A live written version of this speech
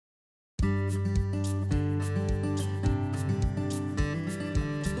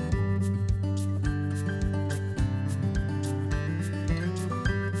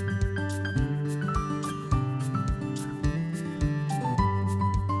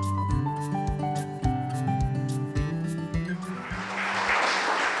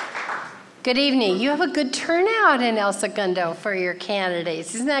Good evening. You have a good turnout in El Segundo for your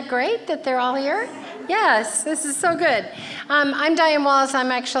candidates. Isn't that great that they're all here? Yes, this is so good. I'm Diane Wallace.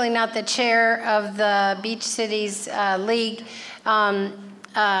 I'm actually not the chair of the Beach Cities League.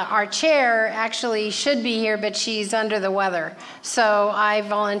 Our chair actually should be here, but she's under the weather. So I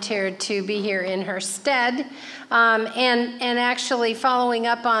volunteered to be here in her stead. And actually following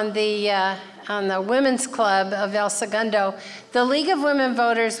up on the Women's Club of El Segundo, the League of Women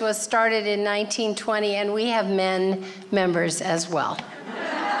Voters was started in 1920, and we have men members as well.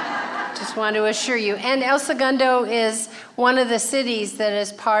 Just want to assure you. And El Segundo is one of the cities that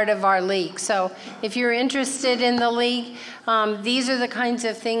is part of our league. So if you're interested in the league, these are the kinds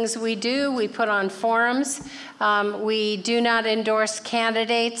of things we do. We put on forums. We do not endorse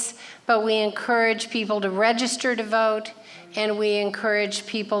candidates, but we encourage people to register to vote, and we encourage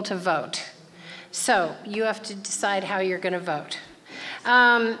people to vote. So you have to decide how you're going to vote.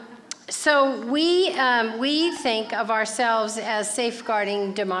 So we think of ourselves as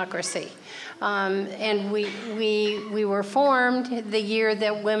safeguarding democracy. And we were formed the year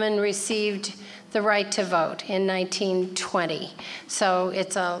that women received the right to vote in 1920. So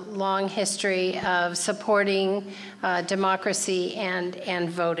it's a long history of supporting democracy and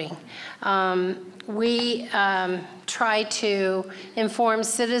voting. We try to inform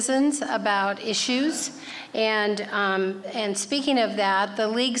citizens about issues. And speaking of that, the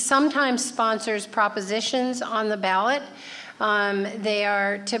League sometimes sponsors propositions on the ballot. They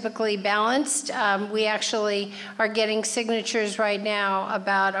are typically balanced. We actually are getting signatures right now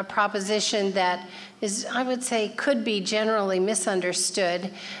about a proposition that is, I would say, could be generally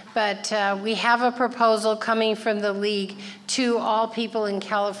misunderstood. But we have a proposal coming from the League to all people in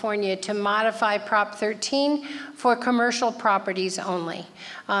California to modify Prop 13 for commercial properties only.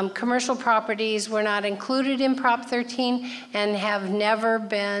 Commercial properties were not included in Prop 13 and have never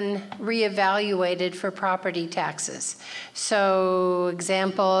been reevaluated for property taxes. So,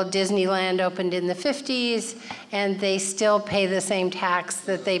 example, Disneyland opened in the 50s, and they still pay the same tax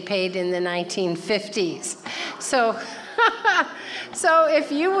that they paid in the 1950s. So, so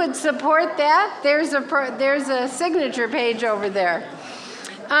if you would support that, there's a signature page over there.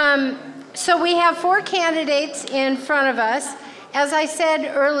 So we have 4 candidates in front of us. As I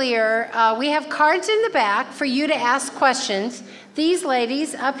said earlier, we have cards in the back for you to ask questions. These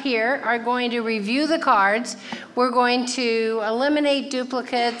ladies up here are going to review the cards. We're going to eliminate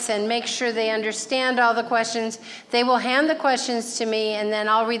duplicates and make sure they understand all the questions. They will hand the questions to me, and then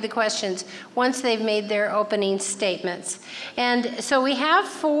I'll read the questions once they've made their opening statements. And so we have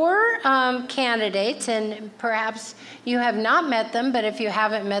 4 candidates, and perhaps you have not met them, but if you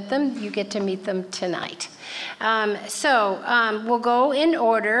haven't met them, you get to meet them tonight. We'll go in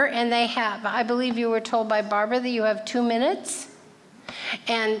order, and they have, I believe you were told by Barbara that you have 2 minutes.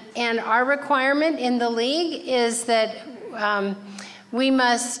 And our requirement in the league is that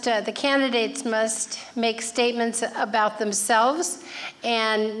the candidates must make statements about themselves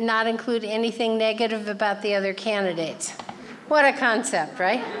and not include anything negative about the other candidates. What a concept,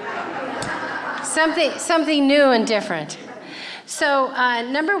 right? Something new and different. So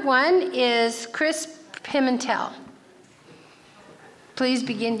number 1 is Chris Pimentel. Please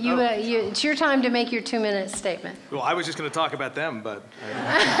begin. It's your time to make your 2-minute statement. Well, I was just going to talk about them, but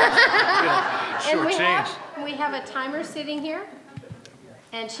and we have a timer sitting here,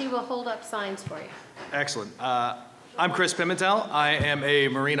 and she will hold up signs for you. Excellent. I'm Chris Pimentel. I am a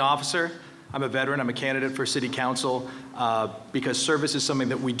Marine officer. I'm a veteran. I'm a candidate for City Council because service is something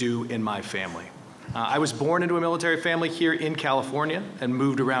that we do in my family. I was born into a military family here in California and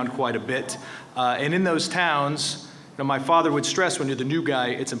moved around quite a bit. And in those towns, my father would stress when you're the new guy,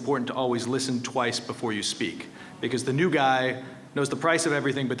 it's important to always listen twice before you speak, because the new guy knows the price of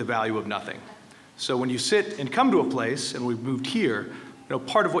everything but the value of nothing. So when you sit and come to a place, and we've moved here,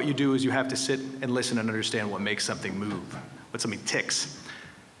 part of what you do is you have to sit and listen and understand what makes something move, what something ticks.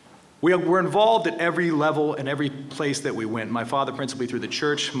 We're involved at every level and every place that we went. My father principally through the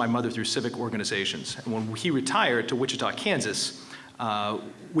church, my mother through civic organizations. And when he retired to Wichita, Kansas,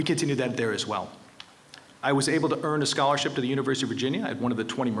 we continued that there as well. I was able to earn a scholarship to the University of Virginia. I had one of the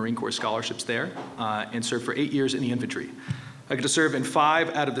 20 Marine Corps scholarships there and served for 8 years in the infantry. I got to serve in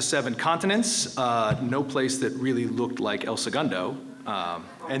 5 out of the 7 continents, no place that really looked like El Segundo,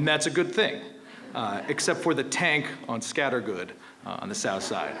 and that's a good thing, except for the tank on Scattergood on the south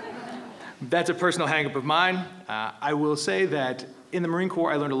side. That's a personal hang-up of mine. I will say that in the Marine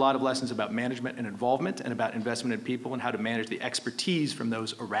Corps, I learned a lot of lessons about management and involvement and about investment in people and how to manage the expertise from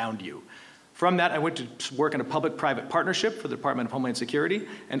those around you. From that, I went to work in a public-private partnership for the Department of Homeland Security,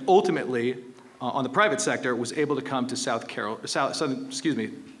 and ultimately, on the private sector was able to come to Southern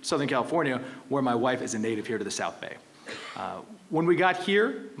California, where my wife is a native here to the South Bay. When we got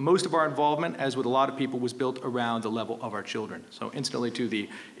here, most of our involvement, as with a lot of people, was built around the level of our children. So instantly to the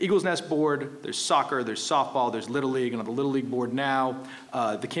Eagles Nest board, there's soccer, there's softball, there's Little League, and on the Little League board now,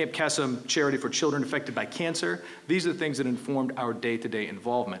 the Camp Kesem charity for children affected by cancer. These are the things that informed our day-to-day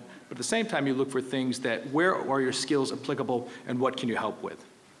involvement. But at the same time, you look for things that, where are your skills applicable and what can you help with?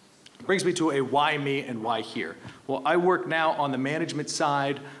 Brings me to a why me and why here. Well, I work now on the management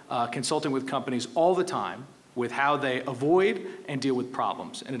side, consulting with companies all the time with how they avoid and deal with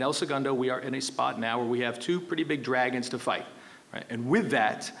problems. And at El Segundo, we are in a spot now where we have two pretty big dragons to fight. Right? And with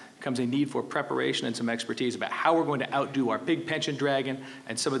that comes a need for preparation and some expertise about how we're going to outdo our big pension dragon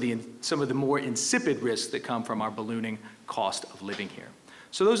and some of the more insipid risks that come from our ballooning cost of living here.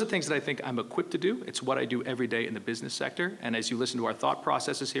 So those are things that I think I'm equipped to do. It's what I do every day in the business sector. And as you listen to our thought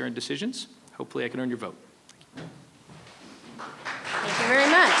processes here and decisions, hopefully I can earn your vote. Thank you very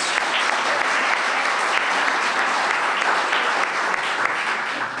much.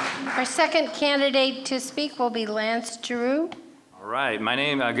 Our second candidate to speak will be Lance Giroux. All right,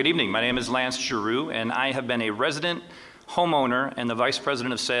 good evening. My name is Lance Giroux, and I have been a resident homeowner and the vice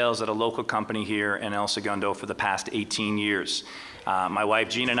president of sales at a local company here in El Segundo for the past 18 years. My wife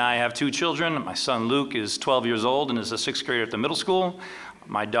Jean and I have 2 children. My son Luke is 12 years old and is a 6th grader at the middle school.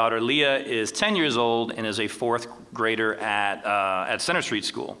 My daughter Leah is 10 years old and is a 4th grader at Center Street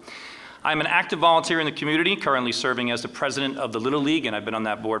School. I'm an active volunteer in the community, currently serving as the president of the Little League, and I've been on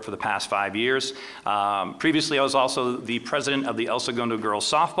that board for the past 5 years. Previously, I was also the president of the El Segundo Girls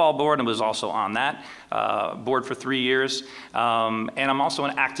Softball Board and was also on that board for 3 years. And I'm also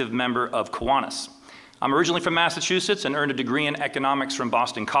an active member of Kiwanis. I'm originally from Massachusetts and earned a degree in economics from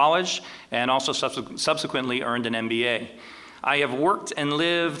Boston College and also subsequently earned an MBA. I have worked and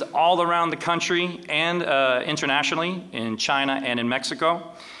lived all around the country and internationally in China and in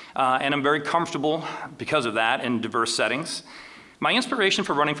Mexico. And I'm very comfortable because of that in diverse settings. My inspiration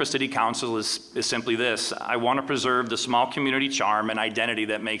for running for city council is simply this. I want to preserve the small community charm and identity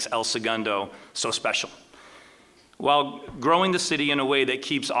that makes El Segundo so special, while growing the city in a way that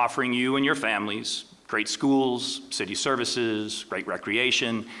keeps offering you and your families great schools, city services, great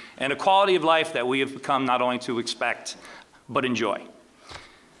recreation, and a quality of life that we have come not only to expect, but enjoy.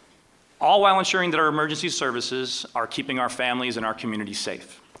 All while ensuring that our emergency services are keeping our families and our communities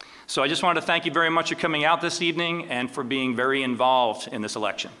safe. So I just wanted to thank you very much for coming out this evening and for being very involved in this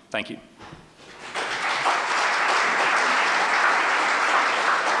election. Thank you.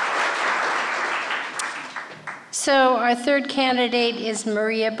 So our third candidate is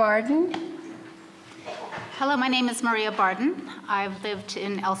Maria Barden. Hello, my name is Maria Barden. I've lived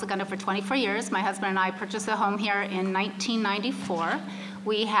in El Segundo for 24 years. My husband and I purchased a home here in 1994.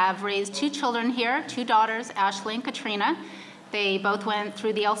 We have raised 2 children here, 2 daughters, Ashley and Katrina. They both went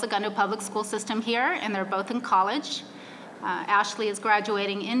through the El Segundo public school system here, and they're both in college. Ashley is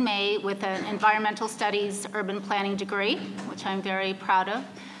graduating in May with an environmental studies urban planning degree, which I'm very proud of.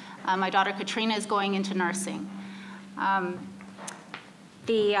 My daughter Katrina is going into nursing.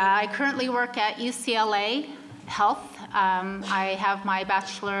 I currently work at UCLA Health. I have my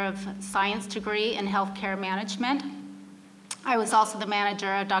Bachelor of Science degree in healthcare management. I was also the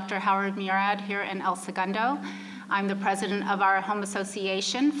manager of Dr. Howard Murad here in El Segundo. I'm the president of our home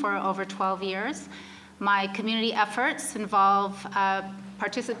association for over 12 years. My community efforts involve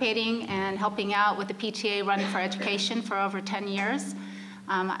participating and helping out with the PTA Run for Education for over 10 years.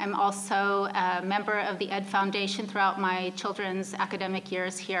 I'm also a member of the Ed Foundation throughout my children's academic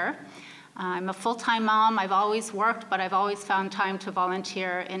years here. I'm a full-time mom. I've always worked, but I've always found time to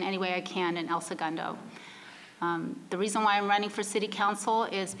volunteer in any way I can in El Segundo. The reason why I'm running for city council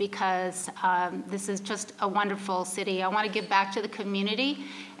is because this is just a wonderful city. I want to give back to the community,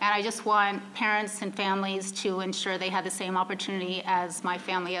 and I just want parents and families to ensure they have the same opportunity as my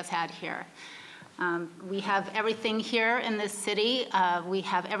family has had here. We have everything here in this city. We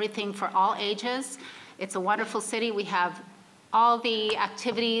have everything for all ages. It's a wonderful city. We have all the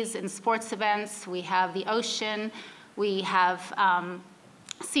activities and sports events. We have the ocean. We have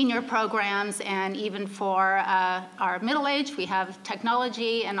senior programs, and even for our middle age, we have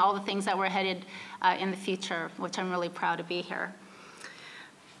technology and all the things that we're headed in the future, which I'm really proud to be here.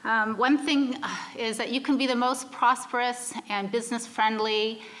 One thing is that you can be the most prosperous and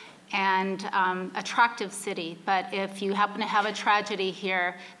business-friendly and attractive city, but if you happen to have a tragedy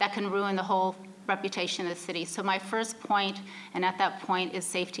here, that can ruin the whole reputation of the city. So my first point, and at that point, is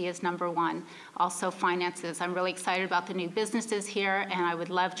safety is #1. Also finances. I'm really excited about the new businesses here, and I would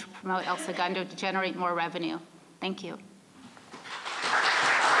love to promote El Segundo to generate more revenue. Thank you.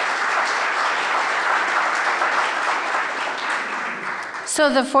 So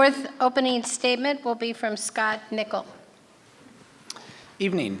the fourth opening statement will be from Scott Nickel.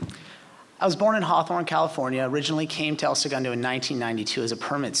 Evening. I was born in Hawthorne, California, originally came to El Segundo in 1992 as a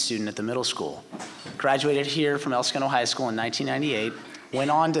permit student at the middle school. Graduated here from El Segundo High School in 1998,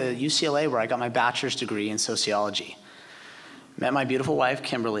 went on to UCLA where I got my bachelor's degree in sociology. Met my beautiful wife,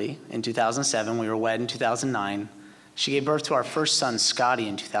 Kimberly, in 2007. We were wed in 2009. She gave birth to our first son, Scotty,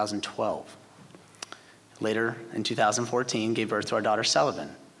 in 2012. Later, in 2014, gave birth to our daughter,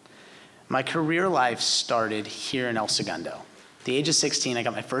 Sullivan. My career life started here in El Segundo. At the age of 16, I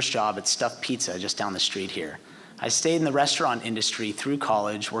got my first job at Stuffed Pizza just down the street here. I stayed in the restaurant industry through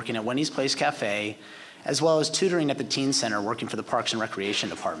college, working at Wendy's Place Cafe, as well as tutoring at the Teen Center, working for the Parks and Recreation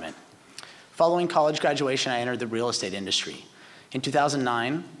Department. Following college graduation, I entered the real estate industry. In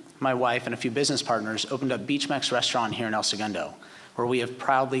 2009, my wife and a few business partners opened up Beachmex Restaurant here in El Segundo, where we have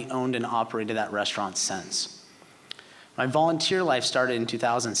proudly owned and operated that restaurant since. My volunteer life started in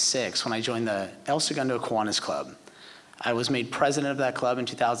 2006 when I joined the El Segundo Kiwanis Club. I was made president of that club in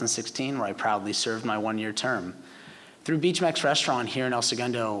 2016, where I proudly served my one-year term. Through Beachmex Restaurant here in El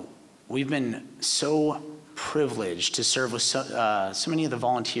Segundo, we've been so privileged to serve with so many of the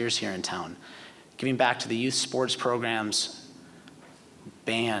volunteers here in town, giving back to the youth sports programs,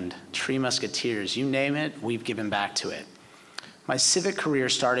 band, Tree Musketeers, you name it, we've given back to it. My civic career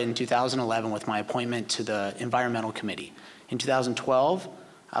started in 2011 with my appointment to the Environmental Committee. In 2012,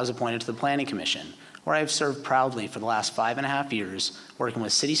 I was appointed to the Planning Commission, where I have served proudly for the last 5.5 years, working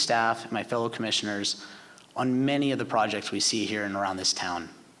with city staff and my fellow commissioners on many of the projects we see here and around this town.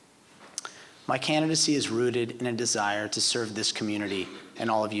 My candidacy is rooted in a desire to serve this community and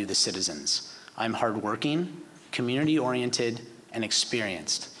all of you, the citizens. I'm hardworking, community-oriented, and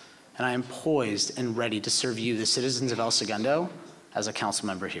experienced, and I am poised and ready to serve you, the citizens of El Segundo, as a council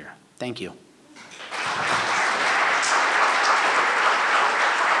member here. Thank you.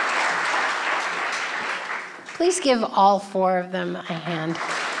 Please give all four of them a hand.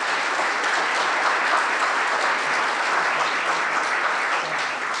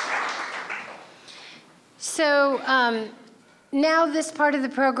 So now this part of the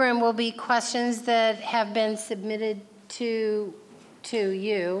program will be questions that have been submitted to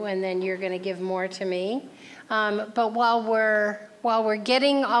you, and then you're going to give more to me. But while we're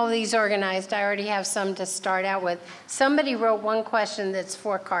getting all these organized, I already have some to start out with. Somebody wrote one question that's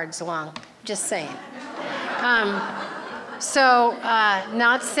 4 cards long, just saying. Not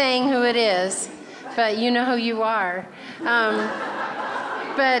saying who it is, but you know who you are.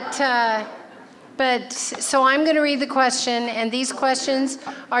 So I'm going to read the question, and these questions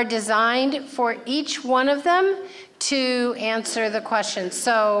are designed for each one of them to answer the question.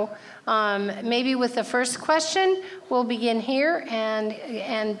 So maybe with the first question, we'll begin here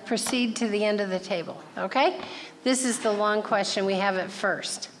and proceed to the end of the table, okay? This is the long question. We have it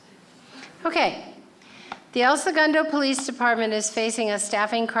first. Okay. The El Segundo Police Department is facing a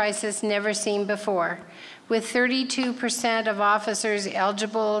staffing crisis never seen before, with 32% of officers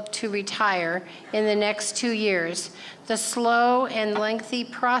eligible to retire in the next 2 years. The slow and lengthy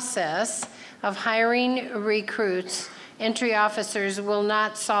process of hiring recruits, entry officers, will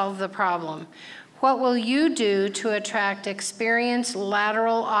not solve the problem. What will you do to attract experienced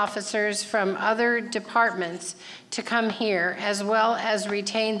lateral officers from other departments to come here, as well as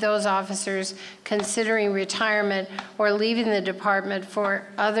retain those officers considering retirement or leaving the department for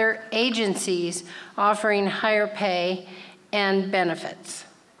other agencies offering higher pay and benefits?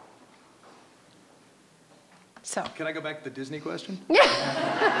 So. Can I go back to the Disney question? Yeah.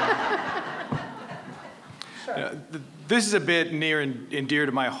 Sure. This is a bit near and dear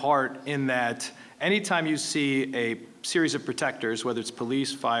to my heart in that anytime you see a series of protectors, whether it's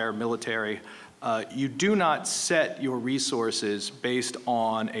police, fire, military, you do not set your resources based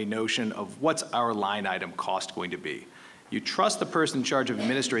on a notion of what's our line item cost going to be. You trust the person in charge of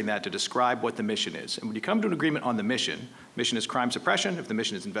administering that to describe what the mission is. And when you come to an agreement on the mission is crime suppression, if the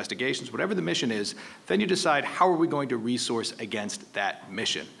mission is investigations, whatever the mission is, then you decide how are we going to resource against that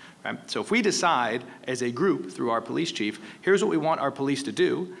mission. Right? So if we decide as a group through our police chief, here's what we want our police to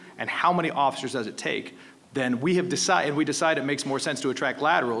do and how many officers does it take, then we have decided, and we decide it makes more sense to attract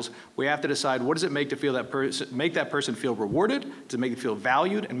laterals, we have to decide what does it make to feel that make that person feel rewarded, to make them feel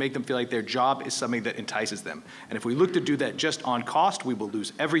valued, and make them feel like their job is something that entices them. And if we look to do that just on cost, we will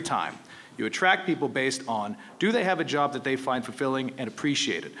lose every time. You attract people based on, do they have a job that they find fulfilling and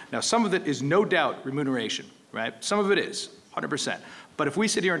appreciated? Now, some of it is no doubt remuneration, right? Some of it is, 100%. But if we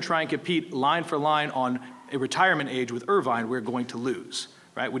sit here and try and compete line for line on a retirement age with Irvine, we're going to lose.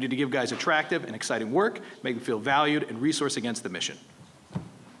 Right? We need to give guys attractive and exciting work, make them feel valued, and resource against the mission.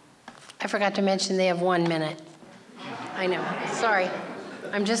 I forgot to mention they have 1 minute. I know, sorry.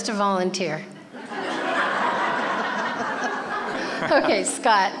 I'm just a volunteer. Okay,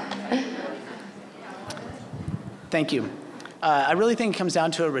 Scott. Thank you. I really think it comes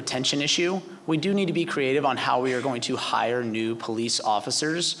down to a retention issue. We do need to be creative on how we are going to hire new police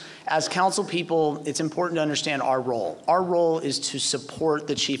officers. As council people, it's important to understand our role. Our role is to support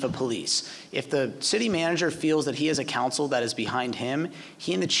the chief of police. If the city manager feels that he has a council that is behind him,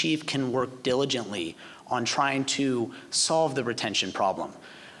 he and the chief can work diligently on trying to solve the retention problem.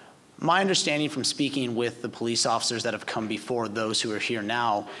 My understanding from speaking with the police officers that have come before those who are here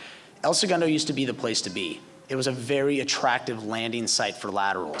now, El Segundo used to be the place to be. It was a very attractive landing site for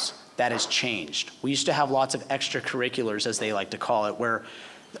laterals. That has changed. We used to have lots of extracurriculars, as they like to call it, where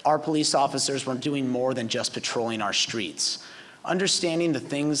our police officers were doing more than just patrolling our streets. Understanding the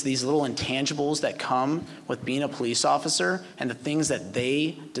things, these little intangibles that come with being a police officer and the things that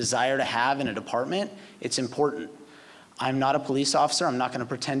they desire to have in a department, it's important. I'm not a police officer. I'm not going to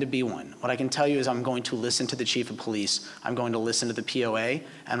pretend to be one. What I can tell you is I'm going to listen to the chief of police. I'm going to listen to the POA, and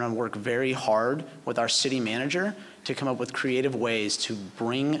I'm going to work very hard with our city manager to come up with creative ways to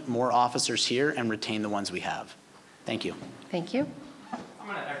bring more officers here and retain the ones we have. Thank you. Thank you. I'm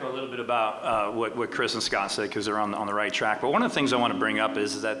going to echo a little bit about what Chris and Scott said, because they're on the right track. But one of the things I want to bring up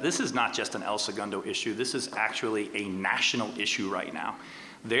is that this is not just an El Segundo issue. This is actually a national issue right now.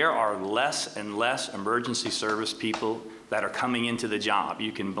 There are less and less emergency service people that are coming into the job.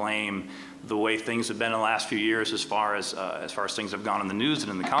 You can blame the way things have been in the last few years as far as things have gone in the news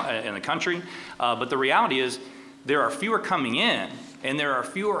and in the country. But the reality is there are fewer coming in, and there are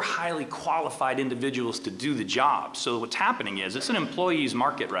fewer highly qualified individuals to do the job. So what's happening is it's an employee's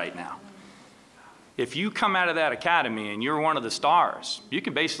market right now. If you come out of that academy and you're one of the stars, you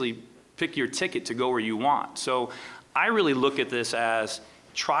can basically pick your ticket to go where you want. So I really look at this as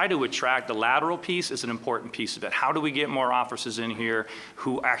try to attract. The lateral piece is an important piece of it. How do we get more officers in here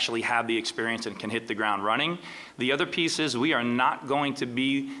who actually have the experience and can hit the ground running? The other piece is we are not going to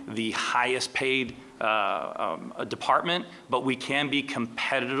be the highest paid department, but we can be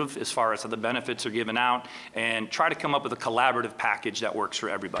competitive as far as how the benefits are given out and try to come up with a collaborative package that works for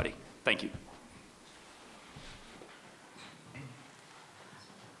everybody. Thank you.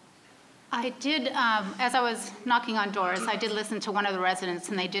 I did, as I was knocking on doors, I did listen to one of the residents,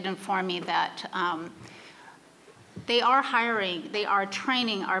 and they did inform me that they are hiring, they are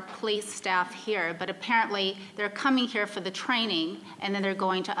training our police staff here, but apparently they're coming here for the training, and then they're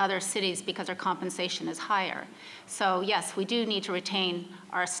going to other cities because their compensation is higher. So yes, we do need to retain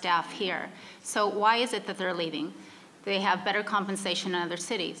our staff here. So why is it that they're leaving? They have better compensation in other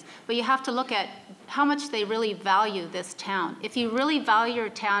cities. But you have to look at how much they really value this town. If you really value your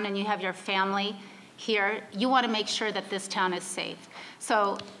town and you have your family here, you want to make sure that this town is safe.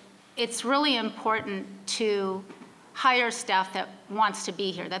 So it's really important to hire staff that wants to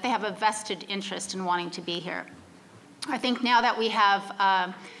be here, that they have a vested interest in wanting to be here. I think now that we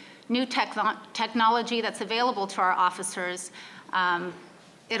have new technology that's available to our officers,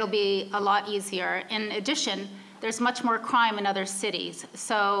 it'll be a lot easier. In addition, there's much more crime in other cities.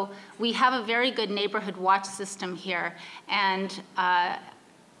 So we have a very good neighborhood watch system here, and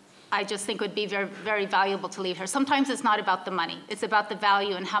I just think it would be very, very valuable to leave here. Sometimes it's not about the money. It's about the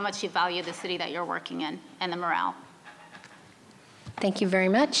value and how much you value the city that you're working in and the morale. Thank you very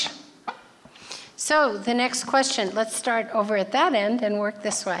much. So the next question, let's start over at that end and work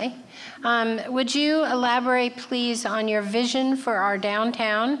this way. Would you elaborate, please, on your vision for our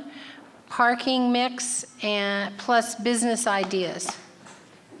downtown, parking mix, and plus business ideas?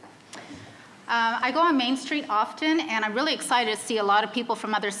 I go on Main Street often, and I'm really excited to see a lot of people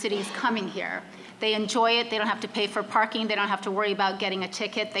from other cities coming here. They enjoy it. They don't have to pay for parking. They don't have to worry about getting a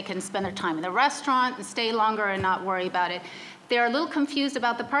ticket. They can spend their time in the restaurant and stay longer and not worry about it. They're a little confused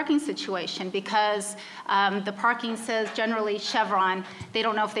about the parking situation because the parking says generally Chevron. They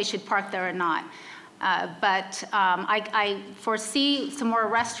don't know if they should park there or not. But I foresee some more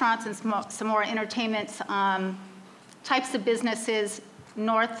restaurants and some more entertainment types of businesses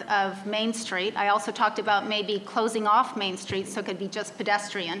north of Main Street. I also talked about maybe closing off Main Street so it could be just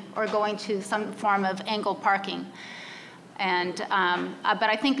pedestrian or going to some form of angle parking. And, but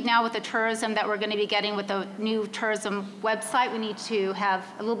I think now with the tourism that we're going to be getting with the new tourism website, we need to have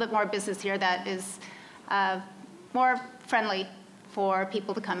a little bit more business here that is more friendly for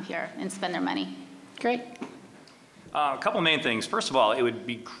people to come here and spend their money. Great. A couple main things. First of all, it would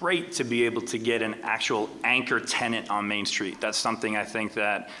be great to be able to get an actual anchor tenant on Main Street. That's something I think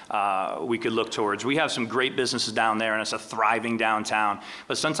that we could look towards. We have some great businesses down there, and it's a thriving downtown.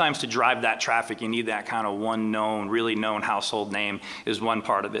 But sometimes to drive that traffic, you need that kind of one known, really known household name is one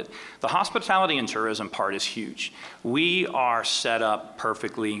part of it. The hospitality and tourism part is huge. We are set up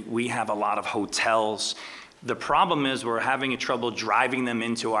perfectly. We have a lot of hotels. The problem is we're having trouble driving them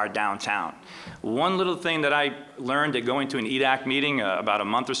into our downtown. One little thing that I learned at going to an EDAC meeting about a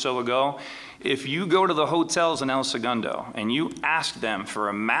month or so ago, if you go to the hotels in El Segundo and you ask them for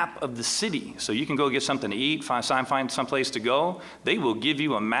a map of the city so you can go get something to eat, find someplace to go, they will give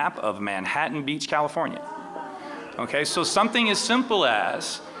you a map of Manhattan Beach, California. Okay, so something as simple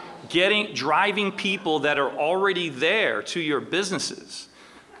as driving people that are already there to your businesses,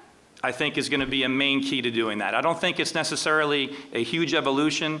 I think is going to be a main key to doing that. I don't think it's necessarily a huge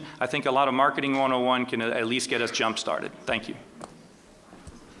evolution. I think a lot of Marketing 101 can at least get us jump-started. Thank you.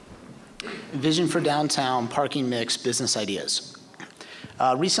 Vision for downtown, parking mix, business ideas.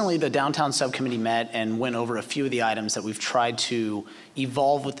 Recently, the downtown subcommittee met and went over a few of the items that we've tried to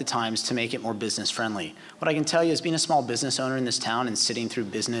evolve with the times to make it more business friendly. What I can tell you is being a small business owner in this town and sitting through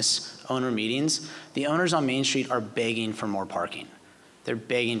business owner meetings, the owners on Main Street are begging for more parking. They're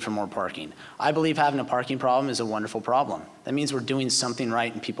begging for more parking. I believe having a parking problem is a wonderful problem. That means we're doing something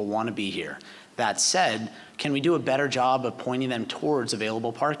right and people want to be here. That said, can we do a better job of pointing them towards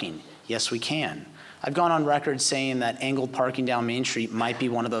available parking? Yes, we can. I've gone on record saying that angled parking down Main Street might be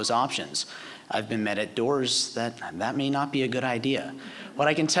one of those options. I've been met at doors that may not be a good idea. What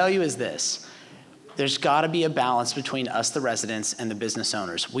I can tell you is this. There's got to be a balance between us, the residents, and the business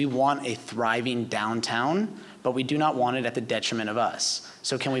owners. We want a thriving downtown, but we do not want it at the detriment of us.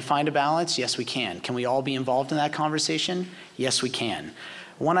 So can we find a balance? Yes, we can. Can we all be involved in that conversation? Yes, we can.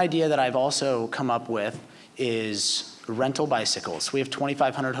 One idea that I've also come up with is rental bicycles. We have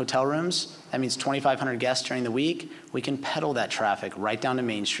 2,500 hotel rooms. That means 2,500 guests during the week. We can pedal that traffic right down to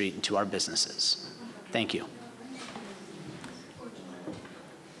Main Street and to our businesses. Thank you.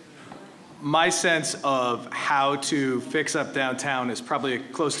 My sense of how to fix up downtown is probably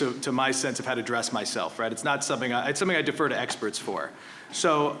close to my sense of how to dress myself, right? It's not something, it's something I defer to experts for.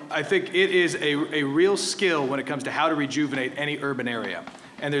 So I think it is a real skill when it comes to how to rejuvenate any urban area.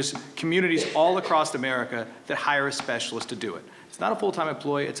 And there's communities all across America that hire a specialist to do it. It's not a full-time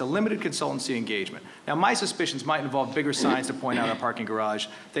employee, it's a limited consultancy engagement. Now my suspicions might involve bigger signs to point out a parking garage.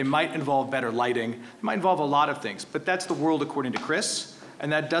 They might involve better lighting. They might involve a lot of things, but that's the world according to Chris.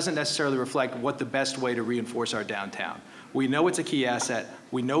 And that doesn't necessarily reflect what the best way to reinforce our downtown. We know it's a key asset.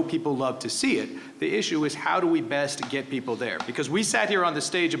 We know people love to see it. The issue is how do we best get people there? Because we sat here on the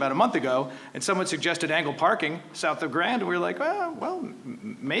stage about a month ago and someone suggested angled parking south of Grand and we were like, well,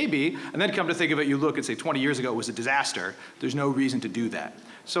 maybe. And then come to think of it, you look and say 20 years ago it was a disaster. There's no reason to do that.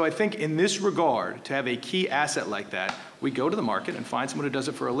 So I think in this regard, to have a key asset like that, we go to the market and find someone who does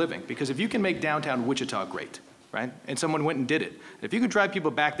it for a living. Because if you can make downtown Wichita great, right? And someone went and did it. If you can drive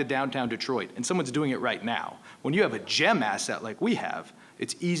people back to downtown Detroit, and someone's doing it right now, when you have a gem asset like we have,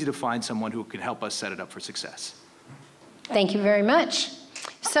 it's easy to find someone who can help us set it up for success. Thank you very much.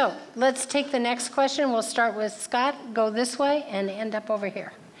 So let's take the next question. We'll start with Scott, go this way, and end up over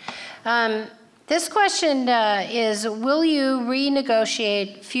here. This question is, will you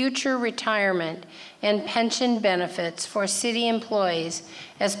renegotiate future retirement and pension benefits for city employees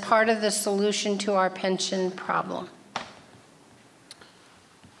as part of the solution to our pension problem?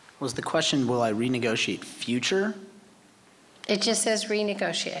 Was the question, will I renegotiate future? It just says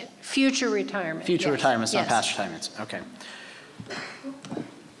renegotiate. Future retirement. Future yes. retirements, yes. not past retirements. Okay.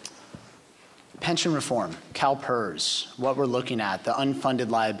 Pension reform, CalPERS, what we're looking at, the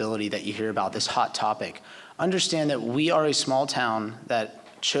unfunded liability that you hear about, this hot topic. Understand that we are a small town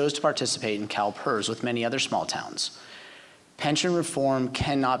that chose to participate in CalPERS with many other small towns. Pension reform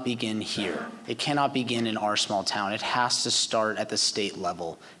cannot begin here. It cannot begin in our small town. It has to start at the state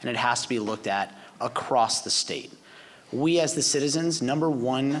level, and it has to be looked at across the state. We as the citizens, number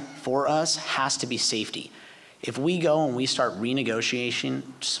one for us has to be safety. If we go and we start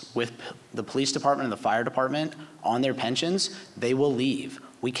renegotiations with the police department and the fire department on their pensions, they will leave.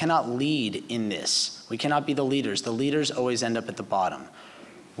 We cannot lead in this. We cannot be the leaders. The leaders always end up at the bottom.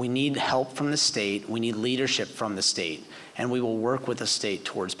 We need help from the state. We need leadership from the state. And we will work with the state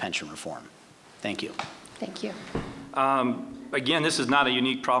towards pension reform. Thank you. Thank you. Again, this is not a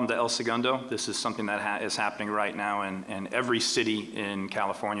unique problem to El Segundo. This is something that is happening right now in every city in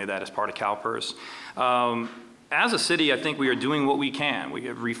California that is part of CalPERS. As a city, I think we are doing what we can. We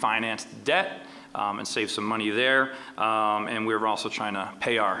have refinanced debt. and save some money there. And we're also trying to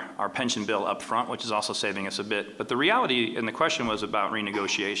pay our pension bill up front, which is also saving us a bit. But the reality, and the question was about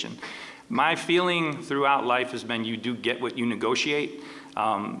renegotiation. My feeling throughout life has been you do get what you negotiate.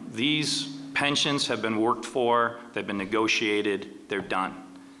 These pensions have been worked for, they've been negotiated, they're done.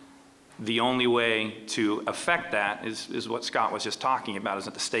 The only way to affect that is what Scott was just talking about, is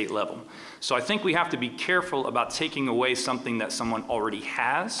at the state level. So I think we have to be careful about taking away something that someone already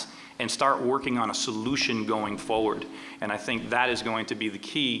has and start working on a solution going forward. And I think that is going to be the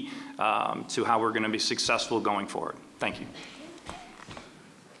key to how we're going to be successful going forward. Thank you.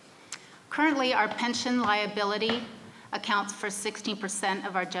 Currently, our pension liability accounts for 16%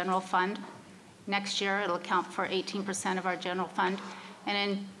 of our general fund. Next year, it'll account for 18% of our general fund. And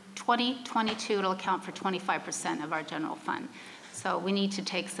in 2022, it'll account for 25% of our general fund. So we need to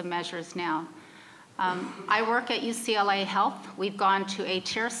take some measures now. I work at UCLA Health. We've gone to a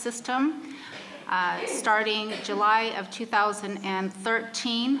tier system. Starting July of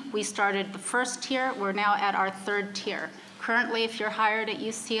 2013, we started the first tier. We're now at our third tier. Currently, if you're hired at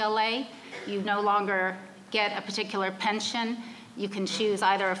UCLA, you no longer get a particular pension. You can choose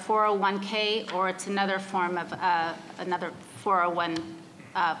either a 401k or it's another form of another 401k,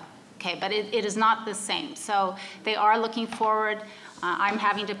 but it is not the same. So they are looking forward. I'm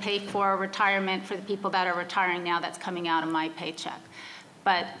having to pay for retirement for the people that are retiring now. That's coming out of my paycheck.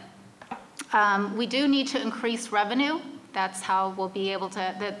 But we do need to increase revenue. That's how we'll be able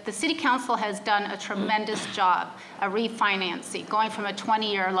to, the City Council has done a tremendous job of refinancing, going from a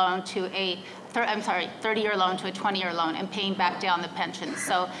 20-year loan to a 30-year loan to a 20-year loan and paying back down the pensions.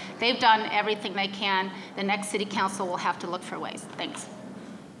 So they've done everything they can. The next City Council will have to look for ways. Thanks.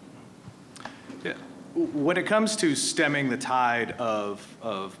 Yeah. When it comes to stemming the tide of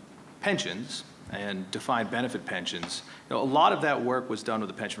pensions and defined benefit pensions, a lot of that work was done with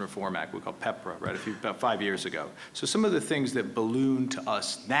the Pension Reform Act, we call PEPRA, right, about 5 years ago. So some of the things that balloon to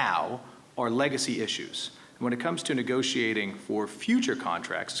us now are legacy issues. When it comes to negotiating for future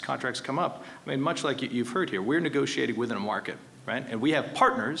contracts, as contracts come up, I mean, much like you've heard here, we're negotiating within a market, right? And we have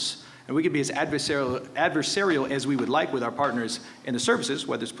partners, and we can be as adversarial as we would like with our partners in the services,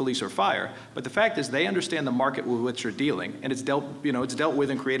 whether it's police or fire. But the fact is, they understand the market with which they're dealing, and it's dealt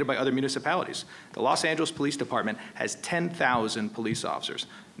with and created by other municipalities. The Los Angeles Police Department has 10,000 police officers,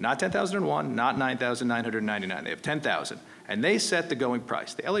 not 10,001, not 9,999. They have 10,000. And they set the going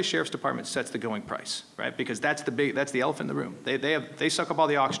price. The LA Sheriff's Department sets the going price, right? Because that's the elephant in the room. They suck up all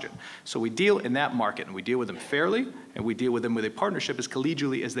the oxygen. So we deal in that market, and we deal with them fairly, and we deal with them with a partnership as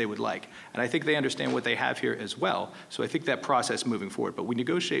collegially as they would like. And I think they understand what they have here as well. So I think that process moving forward. But we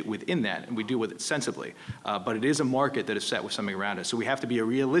negotiate within that, and we deal with it sensibly. But it is a market that is set with something around us. So we have to be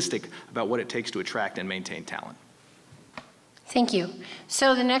realistic about what it takes to attract and maintain talent. Thank you.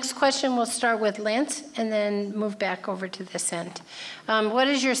 So the next question, we'll start with Lance and then move back over to this end. What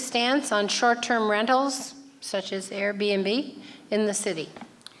is your stance on short-term rentals, such as Airbnb, in the city?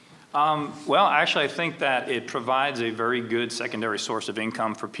 Well, actually, I think that it provides a very good secondary source of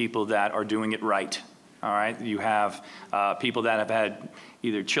income for people that are doing it right. All right, you have people that have had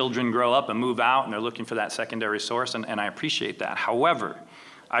either children grow up and move out, and they're looking for that secondary source, and I appreciate that. However,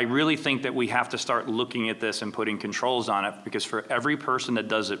 I really think that we have to start looking at this and putting controls on it, because for every person that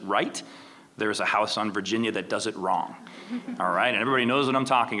does it right, there's a house on Virginia that does it wrong. All right, and everybody knows what I'm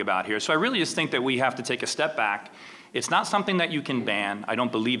talking about here. So I really just think that we have to take a step back. It's not something that you can ban. I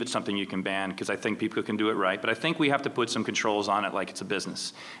don't believe it's something you can ban, because I think people can do it right. But I think we have to put some controls on it like it's a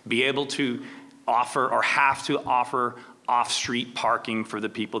business. Be able to offer, or have to offer, off-street parking for the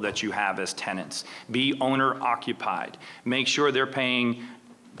people that you have as tenants. Be owner-occupied. Make sure they're paying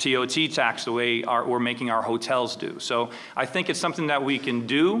TOT tax the way we're making our hotels do. So I think it's something that we can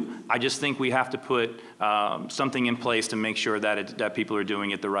do. I just think we have to put something in place to make sure that, that people are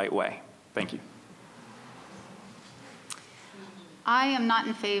doing it the right way. Thank you. I am not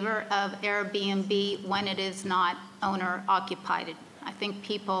in favor of Airbnb when it is not owner-occupied. I think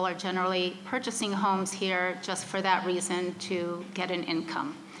people are generally purchasing homes here just for that reason, to get an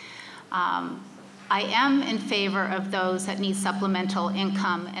income. I am in favor of those that need supplemental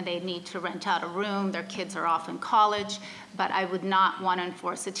income and they need to rent out a room, their kids are off in college, but I would not want to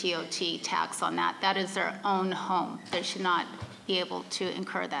enforce a TOT tax on that. That is their own home. They should not be able to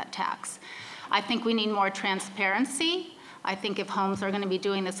incur that tax. I think we need more transparency. I think if homes are going to be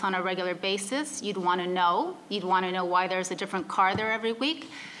doing this on a regular basis, you'd want to know. You'd want to know why there's a different car there every week.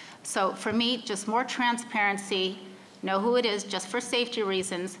 So for me, just more transparency, know who it is just for safety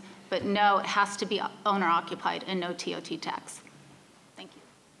reasons, but no, it has to be owner-occupied and no TOT tax. Thank you.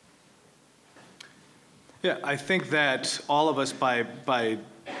 Yeah, I think that all of us, by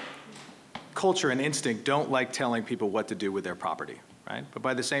culture and instinct don't like telling people what to do with their property, right? But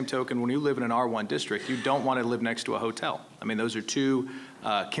by the same token, when you live in an R1 district, you don't want to live next to a hotel. I mean, those are two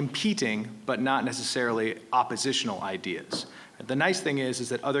competing but not necessarily oppositional ideas. The nice thing is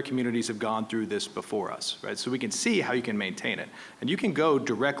that other communities have gone through this before us, right? So we can see how you can maintain it. And you can go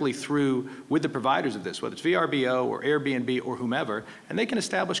directly through with the providers of this, whether it's VRBO or Airbnb or whomever, and they can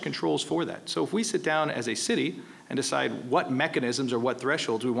establish controls for that. So if we sit down as a city and decide what mechanisms or what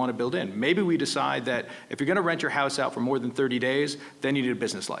thresholds we want to build in, maybe we decide that if you're going to rent your house out for more than 30 days, then you need a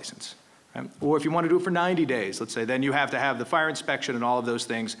business license. Right? Or if you want to do it for 90 days, let's say, then you have to have the fire inspection and all of those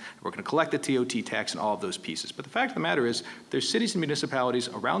things. We're going to collect the TOT tax and all of those pieces. But the fact of the matter is, there's cities and municipalities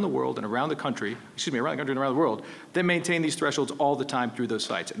around the world and around the country, around the country and around the world, that maintain these thresholds all the time through those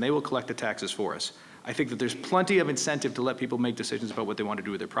sites, and they will collect the taxes for us. I think that there's plenty of incentive to let people make decisions about what they want to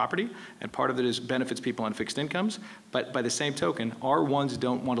do with their property, and part of it is benefits people on fixed incomes. But by the same token, R1s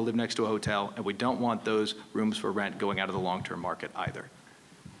don't want to live next to a hotel, and we don't want those rooms for rent going out of the long-term market either.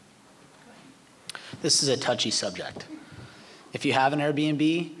 This is a touchy subject. If you have an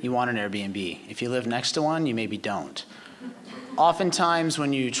Airbnb, you want an Airbnb. If you live next to one, you maybe don't. Oftentimes,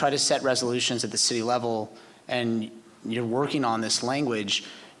 when you try to set resolutions at the city level and you're working on this language,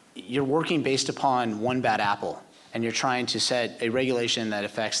 you're working based upon one bad apple, and you're trying to set a regulation that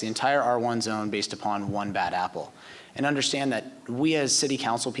affects the entire R1 zone based upon one bad apple. And understand that we as city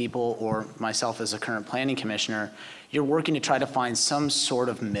council people, or myself as a current planning commissioner, you're working to try to find some sort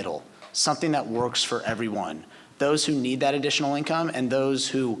of middle, something that works for everyone. Those who need that additional income and those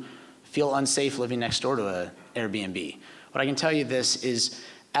who feel unsafe living next door to an Airbnb. What I can tell you this is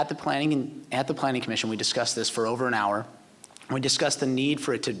at the Planning Commission, we discussed this for over an hour. We discussed the need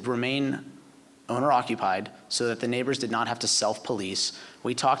for it to remain owner-occupied so that the neighbors did not have to self-police.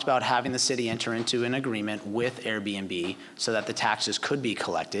 We talked about having the city enter into an agreement with Airbnb so that the taxes could be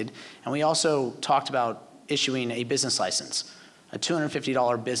collected. And we also talked about issuing a business license, a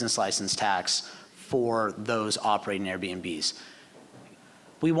 $250 business license tax for those operating Airbnbs.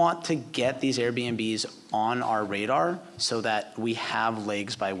 We want to get these Airbnbs on our radar so that we have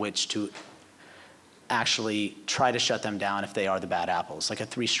legs by which to actually try to shut them down if they are the bad apples, like a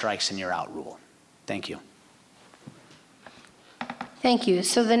 3 strikes and you're out rule. Thank you. Thank you.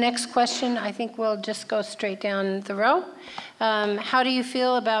 So the next question, I think we'll just go straight down the row. How do you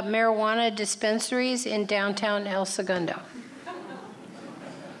feel about marijuana dispensaries in downtown El Segundo?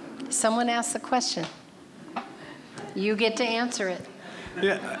 Someone asked the question. You get to answer it.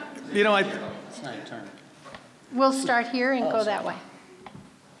 Yeah, you know, It's not your turn. We'll start here and go that way.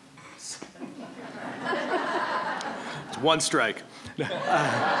 it's 1 strike.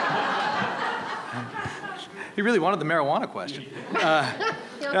 He really wanted the marijuana question.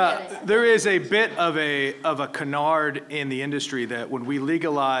 There is a bit of a canard in the industry that when we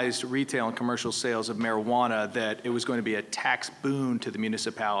legalized retail and commercial sales of marijuana, that it was going to be a tax boon to the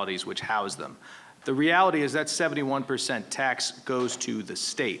municipalities which house them. The reality is that 71% tax goes to the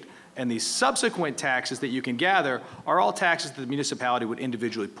state. And the subsequent taxes that you can gather are all taxes that the municipality would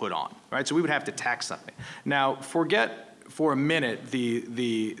individually put on, right? So we would have to tax something. Now, forget for a minute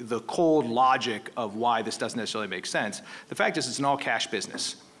the cold logic of why this doesn't necessarily make sense. The fact is it's an all-cash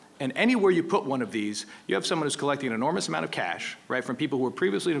business. And anywhere you put one of these, you have someone who's collecting an enormous amount of cash, right, from people who were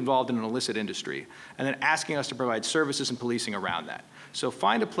previously involved in an illicit industry, and then asking us to provide services and policing around that. So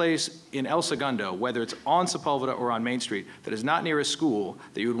find a place in El Segundo, whether it's on Sepulveda or on Main Street, that is not near a school,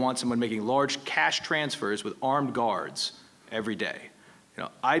 that you would want someone making large cash transfers with armed guards every day. You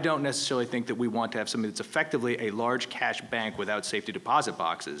know, I don't necessarily think that we want to have something that's effectively a large cash bank without safety deposit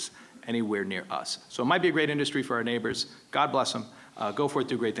boxes anywhere near us. So it might be a great industry for our neighbors. God bless them. Go for it,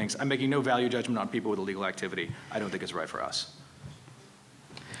 do great things. I'm making no value judgment on people with illegal activity. I don't think it's right for us.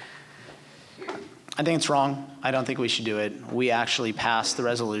 I think it's wrong. I don't think we should do it. We actually passed the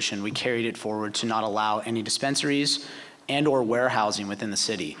resolution. We carried it forward to not allow any dispensaries and or warehousing within the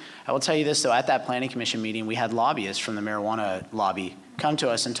city. I will tell you this, though, at that planning commission meeting, we had lobbyists from the marijuana lobby come to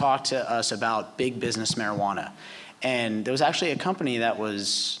us and talk to us about big business marijuana. And there was actually a company that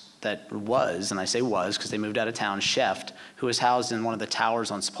was, and I say was because they moved out of town, Chef, who was housed in one of the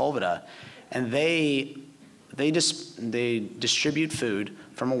towers on Sepulveda. And they distribute food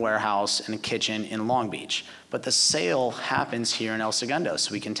from a warehouse and a kitchen in Long Beach. But the sale happens here in El Segundo,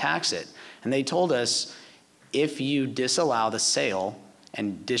 so we can tax it. And they told us, if you disallow the sale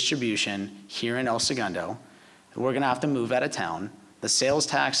and distribution here in El Segundo, we're gonna have to move out of town. The sales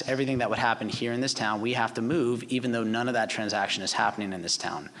tax, everything that would happen here in this town, we have to move even though none of that transaction is happening in this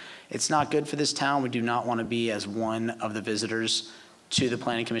town. It's not good for this town. We do not wanna be, as one of the visitors to the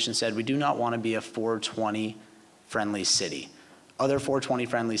Planning Commission said, we do not wanna be a 420 friendly city. Other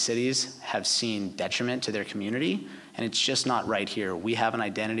 420-friendly cities have seen detriment to their community, and it's just not right here. We have an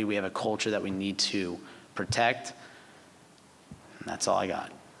identity, we have a culture that we need to protect, and that's all I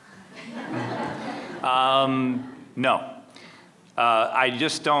got. No. I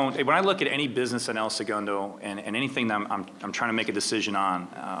just don't, when I look at any business in El Segundo and anything that I'm trying to make a decision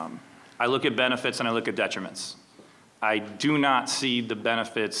on, I look at benefits and I look at detriments. I do not see the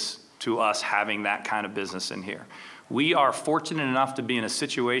benefits to us having that kind of business in here. We are fortunate enough to be in a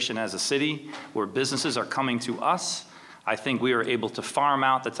situation as a city where businesses are coming to us. I think we are able to farm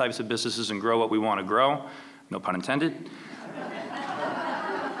out the types of businesses and grow what we want to grow, no pun intended.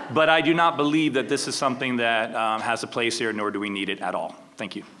 But I do not believe that this is something that has a place here, nor do we need it at all.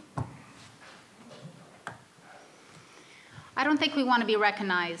 Thank you. I don't think we want to be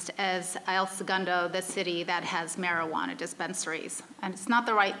recognized as El Segundo, the city that has marijuana dispensaries. And it's not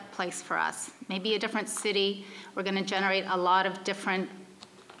the right place for us. Maybe a different city. We're going to generate a lot of different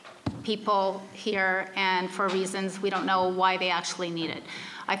people here, and for reasons we don't know why they actually need it.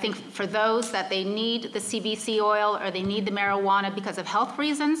 I think for those that they need the CBC oil or they need the marijuana because of health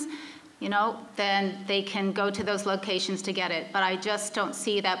reasons, you know, then they can go to those locations to get it. But I just don't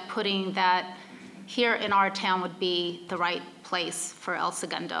see that putting that here in our town would be the right place for El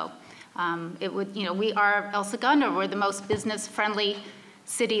Segundo. It would, you know, we are El Segundo, we're the most business-friendly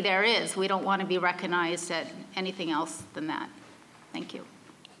city there is. We don't want to be recognized at anything else than that. Thank you.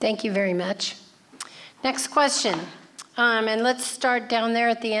 Thank you very much. Next question. And let's start down there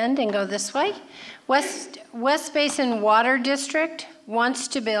at the end and go this way. West Basin Water District wants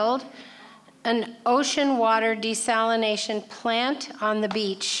to build an ocean water desalination plant on the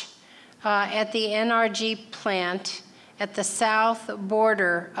beach at the NRG plant at the south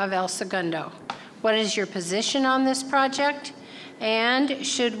border of El Segundo. What is your position on this project? And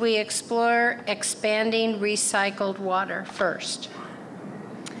should we explore expanding recycled water first?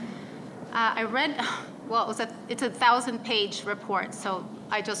 I read, well, it's a 1,000-page report, so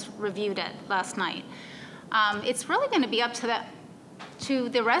I just reviewed it last night. It's really going to be up to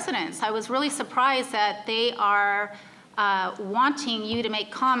the residents. I was really surprised that they are wanting you to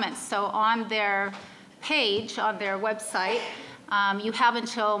make comments. So on their page, on their website, you have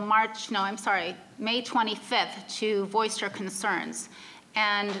until May 25th to voice your concerns.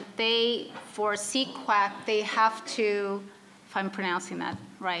 And for CQAC, they have to, if I'm pronouncing that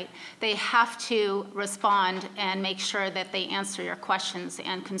right, they have to respond and make sure that they answer your questions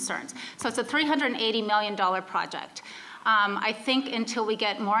and concerns. So it's a $380 million project. I think until we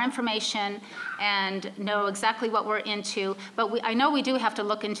get more information and know exactly what we're into, but I know we do have to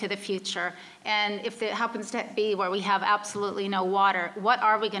look into the future. And if it happens to be where we have absolutely no water, what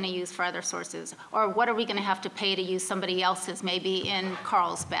are we going to use for other sources? Or what are we going to have to pay to use somebody else's, maybe in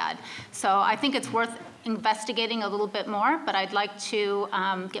Carlsbad? So I think it's worth investigating a little bit more, but I'd like to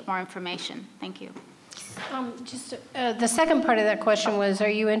get more information. Thank you. The second part of that question was, are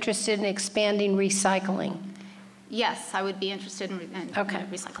you interested in expanding recycling? Yes, I would be interested in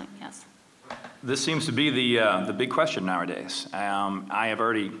recycling, yes. This seems to be the big question nowadays. I have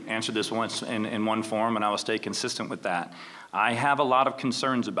already answered this once in one form, and I will stay consistent with that. I have a lot of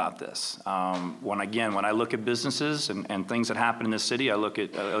concerns about this. When I look at businesses and things that happen in this city, I look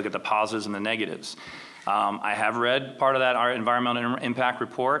at the positives and the negatives. I have read part of that, our environmental impact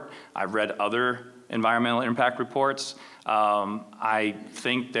report. I've read other environmental impact reports. I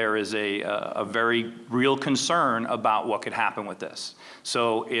think there is a very real concern about what could happen with this.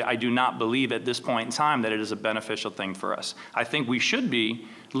 So I do not believe at this point in time that it is a beneficial thing for us. I think we should be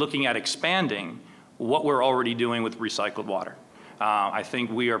looking at expanding what we're already doing with recycled water. I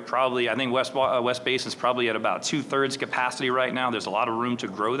think West Basin is probably at about 2/3 capacity right now. There's a lot of room to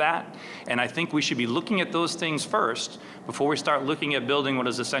grow that. And I think we should be looking at those things first before we start looking at building what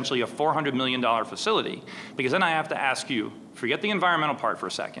is essentially a $400 million facility. Because then I have to ask you, forget the environmental part for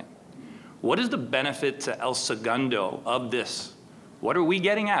a second. What is the benefit to El Segundo of this? What are we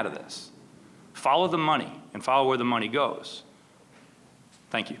getting out of this? Follow the money and follow where the money goes.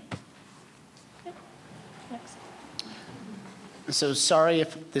 Thank you. So sorry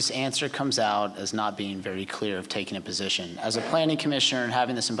if this answer comes out as not being very clear of taking a position. As a planning commissioner and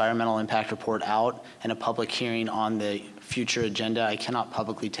having this environmental impact report out and a public hearing on the future agenda, I cannot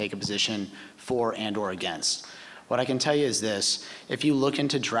publicly take a position for and or against. What I can tell you is this: if you look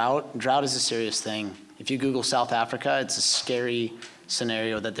into drought is a serious thing. If you Google South Africa, it's a scary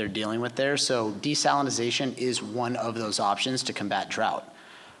scenario that they're dealing with there. So desalinization is one of those options to combat drought.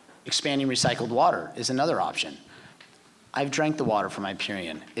 Expanding recycled water is another option. I've drank the water from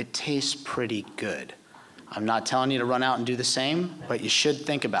Hyperion. It tastes pretty good. I'm not telling you to run out and do the same, but you should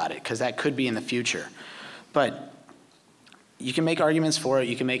think about it because that could be in the future. But you can make arguments for it,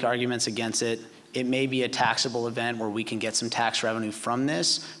 you can make arguments against it. It may be a taxable event where we can get some tax revenue from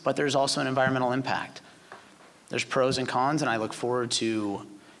this, but there's also an environmental impact. There's pros and cons, and I look forward to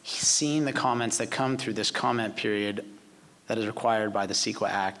seeing the comments that come through this comment period that is required by the CEQA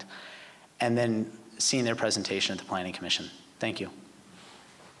Act, and then seeing their presentation at the Planning Commission. Thank you.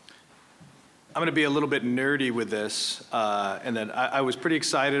 I'm going to be a little bit nerdy with this, and then I was pretty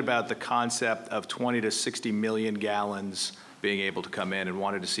excited about the concept of 20 to 60 million gallons being able to come in, and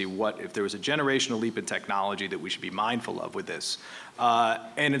wanted to see if there was a generational leap in technology that we should be mindful of with this.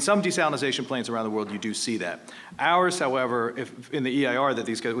 And in some desalinization plants around the world, you do see that. Ours, however, in the EIR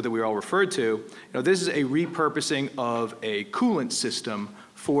that we all referred to, this is a repurposing of a coolant system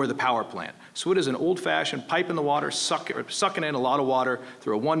for the power plant. So it is an old-fashioned pipe in the water, sucking in a lot of water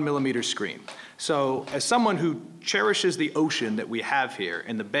through a 1 millimeter screen. So as someone who cherishes the ocean that we have here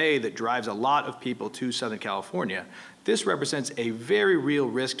and the bay that drives a lot of people to Southern California, this represents a very real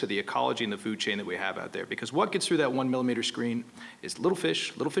risk to the ecology and the food chain that we have out there, because what gets through that 1 millimeter screen is little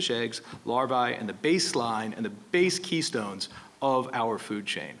fish eggs, larvae, and the baseline and the base keystones of our food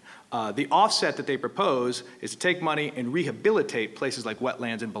chain. The offset that they propose is to take money and rehabilitate places like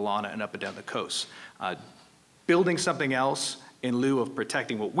wetlands in Bolana and up and down the coast. Building something else in lieu of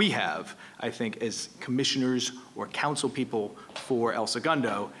protecting what we have, I think, as commissioners or council people for El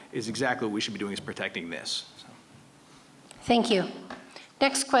Segundo, is exactly what we should be doing, is protecting this. So. Thank you.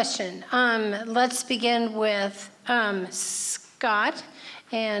 Next question. Let's begin with Scott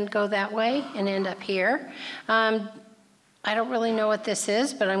and go that way and end up here. I don't really know what this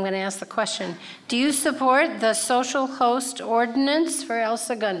is, but I'm going to ask the question. Do you support the social host ordinance for El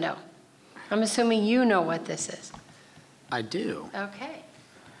Segundo? I'm assuming you know what this is. I do. Okay.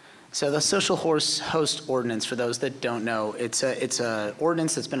 So the social host ordinance, for those that don't know, it's a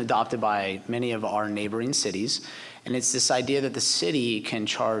ordinance that's been adopted by many of our neighboring cities, and it's this idea that the city can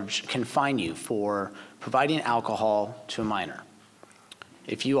fine you for providing alcohol to a minor.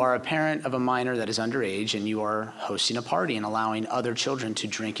 If you are a parent of a minor that is underage and you are hosting a party and allowing other children to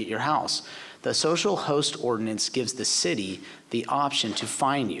drink at your house, the social host ordinance gives the city the option to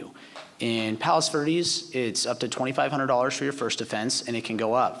fine you. In Palos Verdes, it's up to $2,500 for your first offense, and it can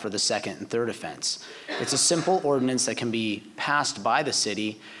go up for the second and third offense. It's a simple ordinance that can be passed by the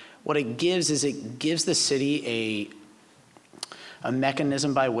city. What it gives is it gives the city a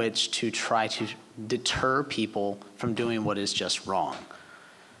mechanism by which to try to deter people from doing what is just wrong.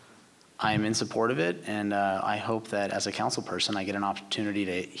 I am in support of it, and I hope that as a council person, I get an opportunity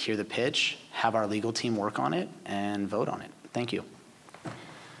to hear the pitch, have our legal team work on it, and vote on it. Thank you.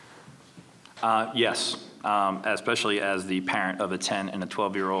 Yes, especially as the parent of a 10 and a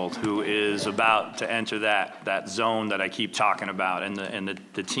 12-year-old who is about to enter that zone that I keep talking about in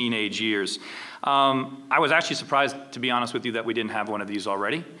the teenage years. I was actually surprised, to be honest with you, that we didn't have one of these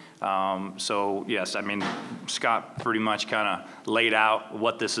already. So yes, I mean, Scott pretty much kind of laid out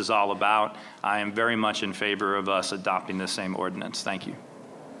what this is all about. I am very much in favor of us adopting the same ordinance. Thank you.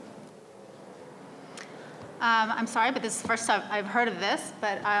 I'm sorry, but this is the first time I've heard of this,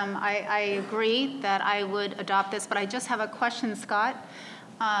 but I agree that I would adopt this, but I just have a question, Scott.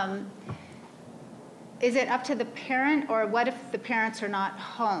 Is it up to the parent, or what if the parents are not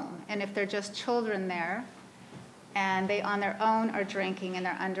home, and if they're just children there, and they on their own are drinking and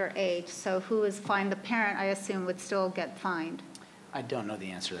they're underage? So who is fined? The parent, I assume, would still get fined. I don't know the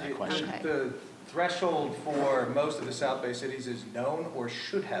answer to that question. Okay. The threshold for most of the South Bay cities is known or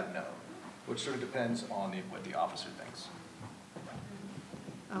should have known, which sort of depends on what the officer thinks.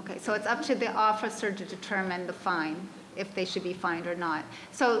 Okay, so it's up to the officer to determine the fine, if they should be fined or not.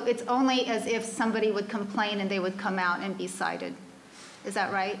 So it's only as if somebody would complain and they would come out and be cited. Is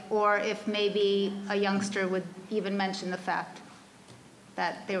that right? Or if maybe a youngster would even mention the fact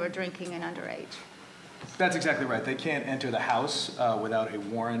that they were drinking and underage. That's exactly right. They can't enter the house without a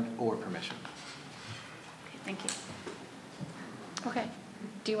warrant or permission. Okay, thank you. Okay.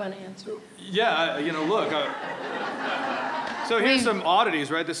 Do you want to answer? Yeah, look. So here's some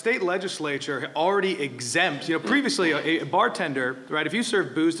oddities, right? The state legislature already exempts, previously a bartender, right? If you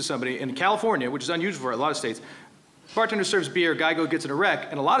serve booze to somebody in California, which is unusual for a lot of states, bartender serves beer, guy gets in a wreck.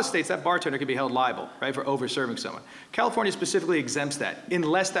 In a lot of states, that bartender can be held liable, right, for over-serving someone. California specifically exempts that,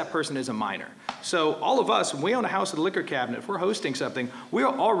 unless that person is a minor. So all of us, when we own a house with a liquor cabinet, if we're hosting something, we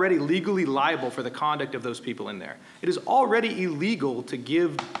are already legally liable for the conduct of those people in there. It is already illegal to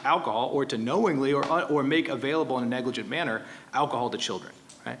give alcohol or to knowingly or make available in a negligent manner alcohol to children.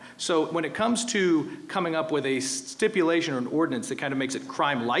 Right? So when it comes to coming up with a stipulation or an ordinance that kind of makes it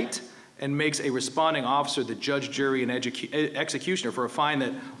crime light, and makes a responding officer the judge, jury, and executioner for a fine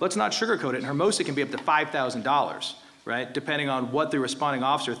that, let's not sugarcoat it, in Hermosa can be up to $5,000. right? Depending on what the responding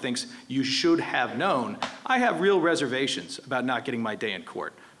officer thinks you should have known, I have real reservations about not getting my day in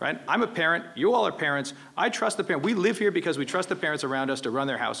court, right? I'm a parent, you all are parents, I trust the parent. We live here because we trust the parents around us to run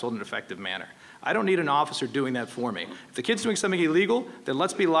their household in an effective manner. I don't need an officer doing that for me. If the kid's doing something illegal, then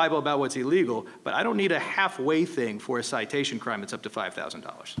let's be liable about what's illegal, but I don't need a halfway thing for a citation crime that's up to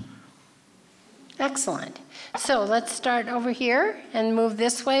 $5,000. Excellent. So let's start over here and move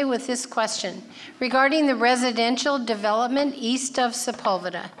this way with this question. Regarding the residential development east of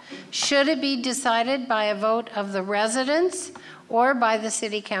Sepulveda, should it be decided by a vote of the residents or by the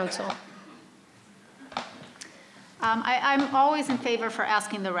city council? I'm always in favor for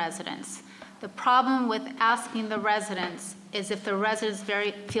asking the residents. The problem with asking the residents is if the residents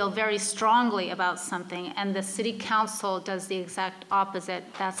feel very strongly about something and the city council does the exact opposite,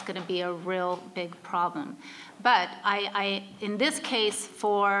 that's going to be a real big problem. But in this case,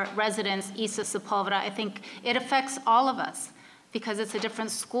 for residents east of Sepulveda, I think it affects all of us because it's a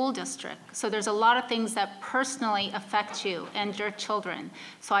different school district. So there's a lot of things that personally affect you and your children.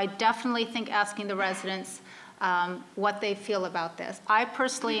 So I definitely think asking the residents what they feel about this. I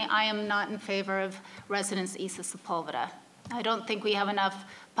am not in favor of residents east of Sepulveda. I don't think we have enough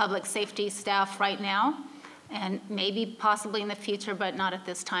public safety staff right now, and maybe possibly in the future, but not at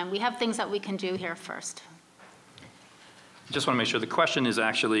this time. We have things that we can do here first. I just want to make sure the question is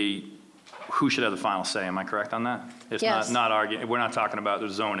actually who should have the final say. Am I correct on that? It's yes. not arguing. We're not talking about the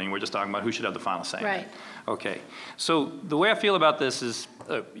zoning. We're just talking about who should have the final say. Right. Okay. So the way I feel about this is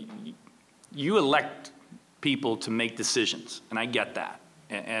you elect people to make decisions, and I get that.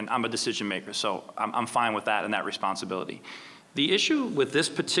 And I'm a decision maker, so I'm fine with that and that responsibility. The issue with this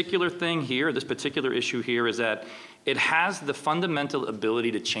particular thing here, this particular issue here, is that it has the fundamental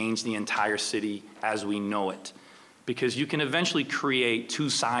ability to change the entire city as we know it. Because you can eventually create two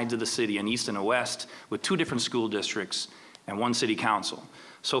sides of the city, an east and a west, with two different school districts and one city council.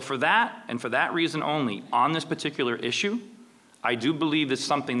 So for that, and for that reason only, on this particular issue, I do believe it's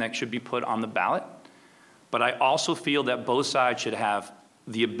something that should be put on the ballot. But I also feel that both sides should have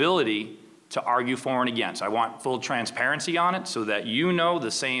the ability to argue for and against. I want full transparency on it so that you know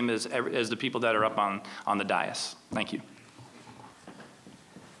the same as the people that are up on the dais. Thank you.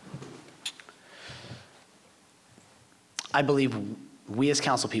 I believe we as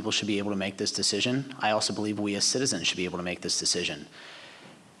council people should be able to make this decision. I also believe we as citizens should be able to make this decision.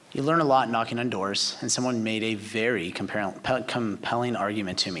 You learn a lot knocking on doors, and someone made a very compelling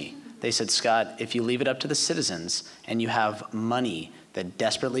argument to me. They said, Scott, if you leave it up to the citizens and you have money that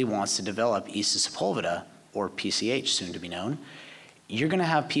desperately wants to develop east of Sepulveda, or PCH soon to be known, you're gonna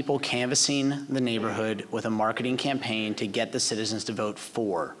have people canvassing the neighborhood with a marketing campaign to get the citizens to vote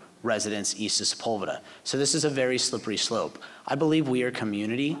for residents east of Sepulveda. So this is a very slippery slope. I believe we are a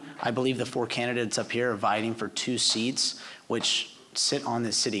community. I believe the 4 candidates up here are vying for 2 seats, which sit on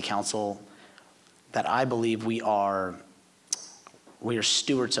this city council, that I believe we are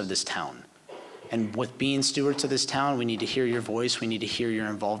stewards of this town. And with being stewards of this town, we need to hear your voice, we need to hear your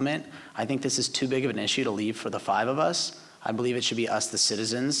involvement. I think this is too big of an issue to leave for the 5 of us. I believe it should be us, the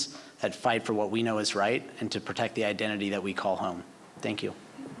citizens, that fight for what we know is right and to protect the identity that we call home. Thank you.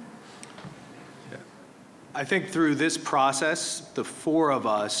 I think through this process, the 4 of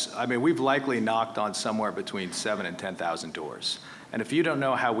us, I mean, we've likely knocked on somewhere between 7,000 and 10,000 doors. And if you don't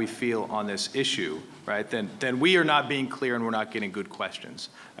know how we feel on this issue, right, then we are not being clear and we're not getting good questions.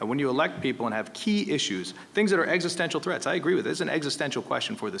 And when you elect people and have key issues, things that are existential threats, I agree with it. It's an existential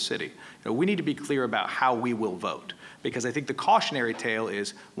question for the city. You know, we need to be clear about how we will vote. Because I think the cautionary tale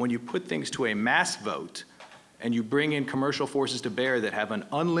is when you put things to a mass vote and you bring in commercial forces to bear that have an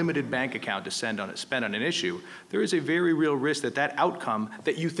unlimited bank account to spend on an issue, there is a very real risk that that outcome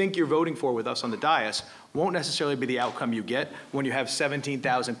that you think you're voting for with us on the dais won't necessarily be the outcome you get when you have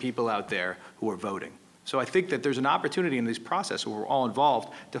 17,000 people out there who are voting. So I think that there's an opportunity in this process where we're all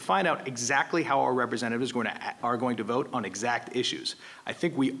involved to find out exactly how our representatives are going to vote on exact issues. I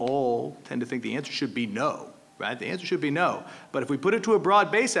think we all tend to think the answer should be no. Right? The answer should be no. But if we put it to a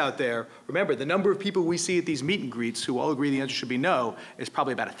broad base out there, remember, the number of people we see at these meet and greets who all agree the answer should be no is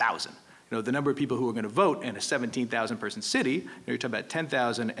probably about 1,000. You know, the number of people who are going to vote in a 17,000 person city, you know, you're talking about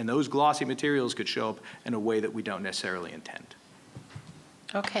 10,000, and those glossy materials could show up in a way that we don't necessarily intend.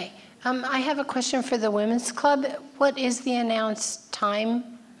 Okay. I have a question for the Women's Club. What is the announced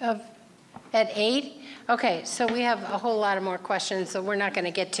time of at 8? Okay, so we have a whole lot of more questions that we're not going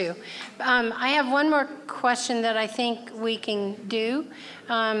to get to. I have one more question that I think we can do.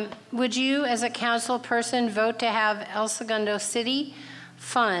 Would you, as a council person, vote to have El Segundo City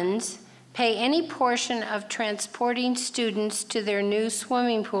funds pay any portion of transporting students to their new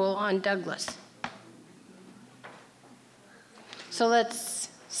swimming pool on Douglas? So let's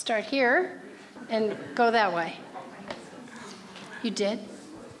start here and go that way. You did?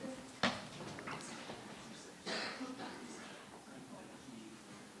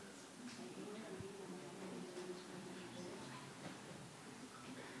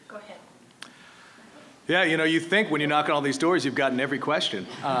 Go ahead. Yeah, you know, you think when you knock on all these doors, you've gotten every question.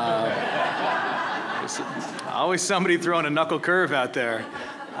 There's always somebody throwing a knuckle curve out there.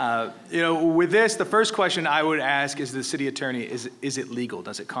 You know, with this, the first question I would ask is the city attorney, is it legal?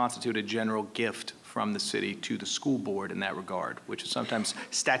 Does it constitute a general gift from the city to the school board in that regard, which is sometimes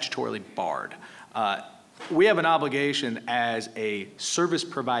statutorily barred? We have an obligation as a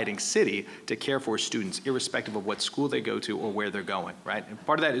service-providing city to care for students, irrespective of what school they go to or where they're going, right? And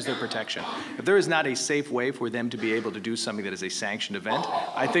part of that is their protection. If there is not a safe way for them to be able to do something that is a sanctioned event,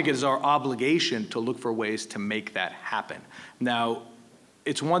 I think it is our obligation to look for ways to make that happen. Now,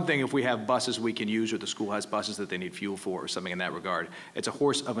 it's one thing if we have buses we can use or the school has buses that they need fuel for or something in that regard. It's a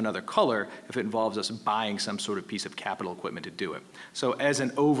horse of another color if it involves us buying some sort of piece of capital equipment to do it. So as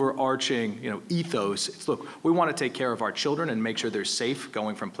an overarching, you know, ethos, it's look, we want to take care of our children and make sure they're safe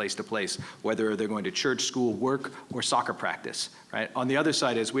going from place to place, whether they're going to church, school, work, or soccer practice, right? On the other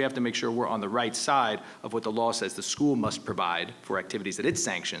side is we have to make sure we're on the right side of what the law says the school must provide for activities that it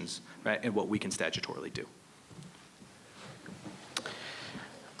sanctions, right, and what we can statutorily do.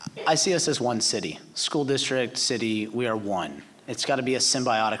 I see us as one city. School district, city, we are one. It's got to be a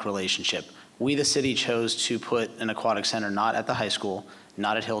symbiotic relationship. We, the city, chose to put an aquatic center not at the high school,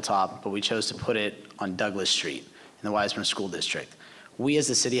 not at Hilltop, but we chose to put it on Douglas Street in the Wiseman School District. We, as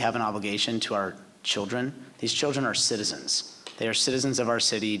the city, have an obligation to our children. These children are citizens. They are citizens of our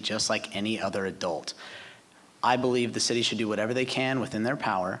city just like any other adult. I believe the city should do whatever they can within their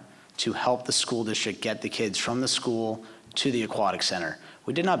power to help the school district get the kids from the school to the aquatic center.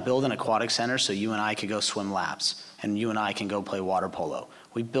 We did not build an aquatic center so you and I could go swim laps and you and I can go play water polo.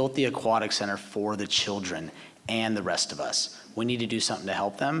 We built the aquatic center for the children and the rest of us. We need to do something to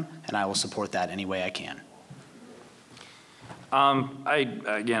help them, and I will support that any way I can. Again,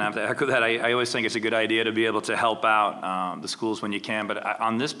 I have to echo that. I always think it's a good idea to be able to help out the schools when you can, but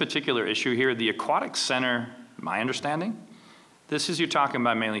on this particular issue here, the aquatic center, my understanding, you're talking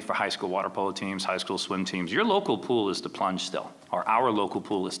about mainly for high school water polo teams, high school swim teams. Your local pool is the plunge still, or our local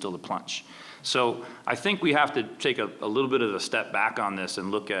pool is still the plunge. So I think we have to take a little bit of a step back on this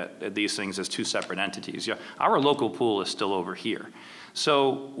and look at these things as two separate entities. Yeah, our local pool is still over here.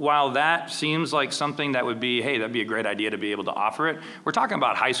 So while that seems like something that would be, hey, that'd be a great idea to be able to offer it, we're talking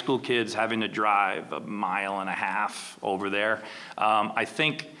about high school kids having to drive 1.5 miles over there. I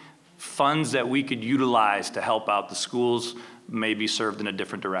think funds that we could utilize to help out the schools may be served in a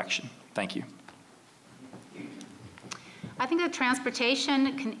different direction. Thank you. I think that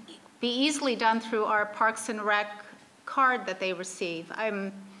transportation can be easily done through our Parks and Rec card that they receive.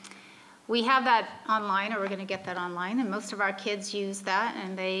 We have that online, or we're going to get that online, and most of our kids use that,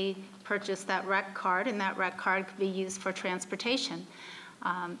 and they purchase that rec card, and that rec card could be used for transportation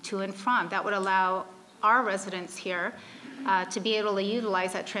to and from. That would allow our residents here to be able to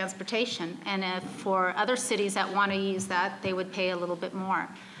utilize that transportation. And if for other cities that want to use that, they would pay a little bit more.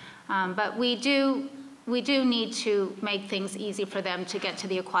 But we do need to make things easy for them to get to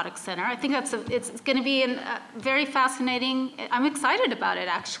the aquatic center. I think it's going to be very fascinating. I'm excited about it,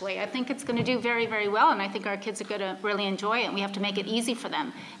 actually. I think it's going to do very, very well, and I think our kids are going to really enjoy it, and we have to make it easy for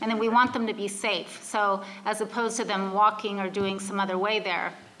them. And then we want them to be safe. So as opposed to them walking or doing some other way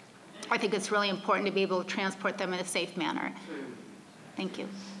there, I think it's really important to be able to transport them in a safe manner. Thank you.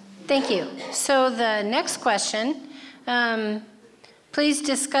 Thank you. So the next question, please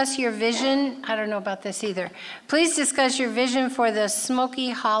discuss your vision. I don't know about this either. Please discuss your vision for the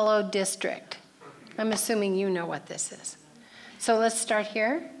Smoky Hollow District. I'm assuming you know what this is. So let's start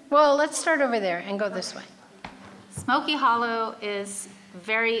here. Well, let's start over there and go this way. Smoky Hollow is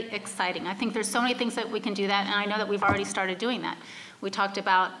very exciting. I think there's so many things that we can do that, and I know that we've already started doing that. We talked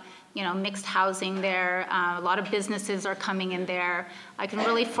about mixed housing there. A lot of businesses are coming in there. I can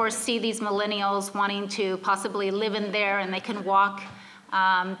really foresee these millennials wanting to possibly live in there, and they can walk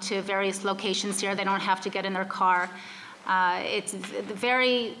to various locations here. They don't have to get in their car. It's a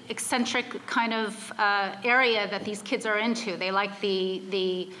very eccentric kind of area that these kids are into. They like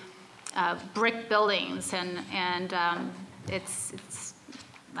the brick buildings, and it's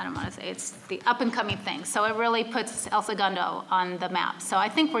I don't want to say it's the up-and-coming thing. So it really puts El Segundo on the map. So I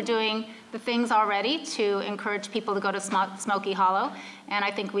think we're doing the things already to encourage people to go to Smoky Hollow, and I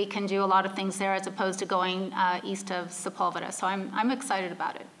think we can do a lot of things there as opposed to going east of Sepulveda. So I'm excited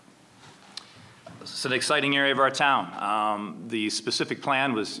about it. It's an exciting area of our town. The specific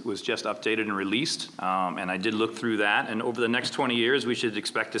plan was just updated and released, and I did look through that. And over the next 20 years, we should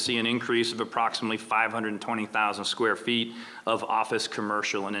expect to see an increase of approximately 520,000 square feet of office,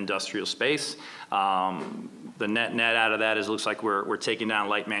 commercial, and industrial space. The net out of that is looks like we're taking down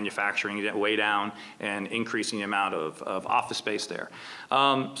light manufacturing way down and increasing the amount of office space there.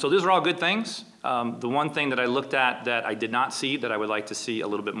 So these are all good things. The one thing that I looked at that I did not see that I would like to see a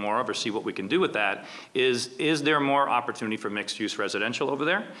little bit more of or see what we can do with that is there more opportunity for mixed-use residential over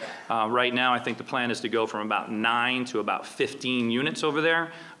there? Right now, I think the plan is to go from about 9 to about 15 units over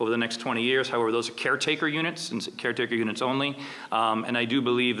there over the next 20 years. However, those are caretaker units and caretaker units only. And I do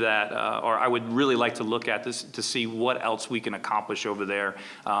believe that, or I would really like to look at this to see what else we can accomplish over there.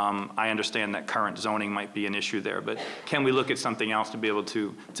 I understand that current zoning might be an issue there, but can we look at something else to be able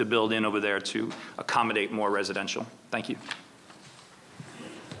to build in over there to accommodate more residential? Thank you.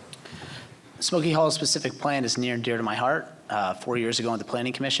 Smoky Hollow's specific plan is near and dear to my heart. 4 years ago at the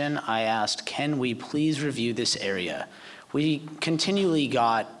Planning Commission, I asked, can we please review this area? We continually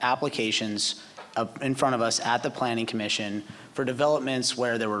got applications up in front of us at the Planning Commission for developments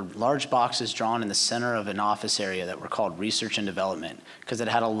where there were large boxes drawn in the center of an office area that were called research and development because it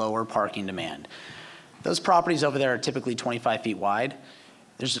had a lower parking demand. Those properties over there are typically 25 feet wide.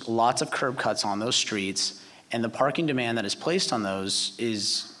 There's lots of curb cuts on those streets, and the parking demand that is placed on those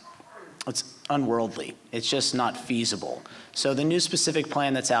it's unworldly. It's just not feasible. So the new specific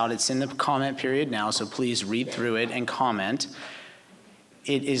plan that's out, it's in the comment period now, so please read through it and comment.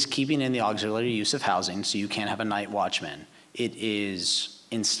 It is keeping in the auxiliary use of housing, so you can't have a night watchman. It is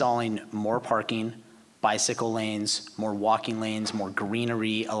installing more parking, bicycle lanes, more walking lanes, more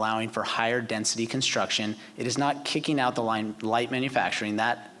greenery, allowing for higher density construction. It is not kicking out the light manufacturing.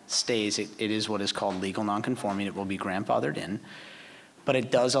 That stays. It is what is called legal nonconforming. It will be grandfathered in. But it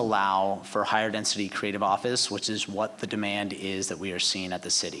does allow for higher density creative office, which is what the demand is that we are seeing at the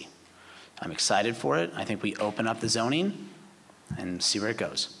city. I'm excited for it. I think we open up the zoning and see where it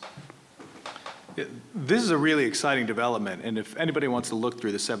goes. This is a really exciting development, and if anybody wants to look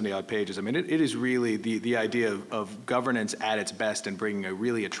through the 70-odd pages, I mean, it is really the idea of governance at its best and bringing a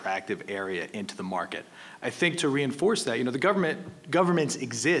really attractive area into the market. I think to reinforce that, you know, the governments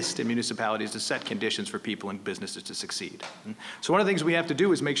exist in municipalities to set conditions for people and businesses to succeed. So one of the things we have to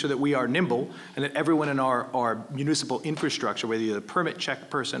do is make sure that we are nimble and that everyone in our municipal infrastructure, whether you're a permit check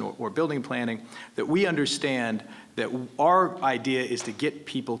person or building planning, that we understand that our idea is to get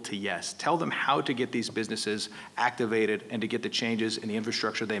people to yes. Tell them how to get these businesses activated and to get the changes in the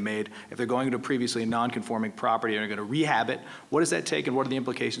infrastructure they made. If they're going to previously non-conforming property and are going to rehab it, what does that take and what are the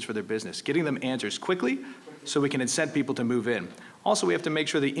implications for their business? Getting them answers quickly so we can incent people to move in. Also, we have to make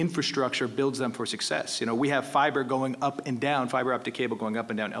sure the infrastructure builds them for success. You know, we have fiber going up and down, fiber optic cable going up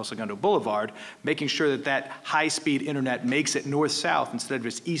and down El Segundo Boulevard, making sure that that high-speed internet makes it north-south instead of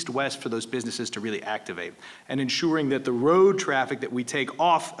just east-west for those businesses to really activate. And ensuring that the road traffic that we take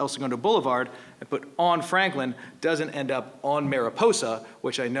off El Segundo Boulevard and put on Franklin doesn't end up on Mariposa,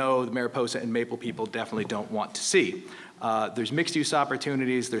 which I know the Mariposa and Maple people definitely don't want to see. There's mixed-use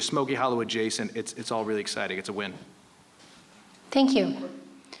opportunities, there's Smoky Hollow adjacent, it's all really exciting, it's a win. Thank you.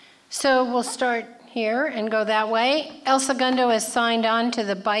 So we'll start here and go that way. El Segundo has signed on to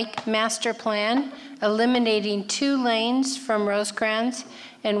the bike master plan, eliminating 2 lanes from Rosecrans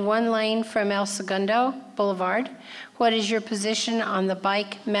and 1 lane from El Segundo Boulevard. What is your position on the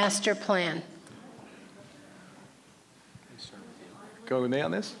bike master plan? Go with me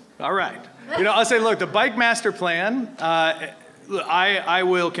on this? All right. You know, I'll say, look, the bike master plan, I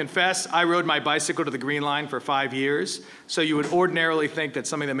will confess, I rode my bicycle to the Green Line for 5 years, so you would ordinarily think that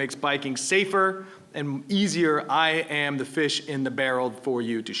something that makes biking safer and easier, I am the fish in the barrel for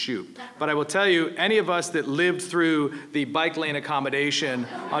you to shoot. But I will tell you, any of us that lived through the bike lane accommodation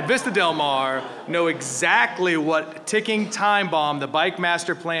on Vista Del Mar know exactly what ticking time bomb the bike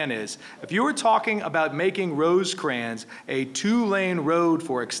master plan is. If you were talking about making Rosecrans a 2-lane road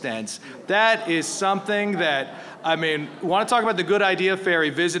for extents, that is something that, I mean, want to talk about the good idea fairy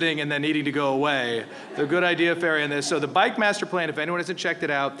visiting and then needing to go away. The good idea fairy in this. So the bike master plan, if anyone hasn't checked it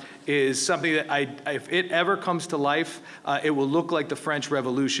out, is something that if it ever comes to life, it will look like the French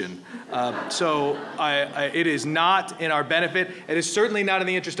Revolution. So it is not in our benefit. It is certainly not in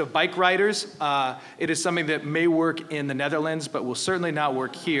the interest of bike riders. It is something that may work in the Netherlands, but will certainly not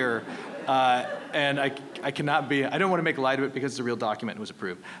work here. And I cannot be, I don't want to make light of it because it's a real document and was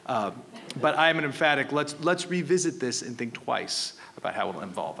approved. But I am an emphatic, let's revisit this and think twice about how it will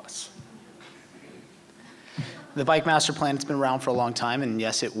involve us. The Bike Master Plan has been around for a long time, and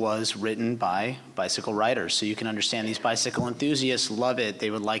yes, it was written by bicycle riders. So you can understand these bicycle enthusiasts love it.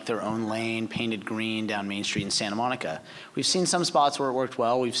 They would like their own lane painted green down Main Street in Santa Monica. We've seen some spots where it worked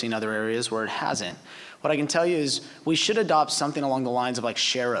well. We've seen other areas where it hasn't. What I can tell you is we should adopt something along the lines of like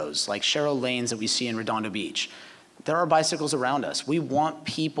Sharrows, like Sharrow lanes that we see in Redondo Beach. There are bicycles around us. We want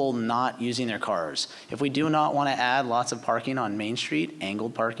people not using their cars. If we do not want to add lots of parking on Main Street,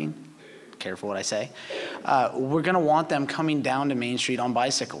 angled parking, careful what I say, we're going to want them coming down to Main Street on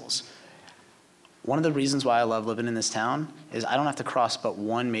bicycles. One of the reasons why I love living in this town is I don't have to cross but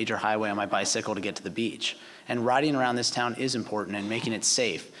one major highway on my bicycle to get to the beach. And riding around this town is important and making it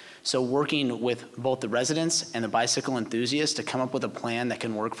safe. So working with both the residents and the bicycle enthusiasts to come up with a plan that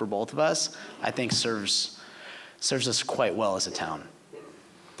can work for both of us, I think serves us quite well as a town.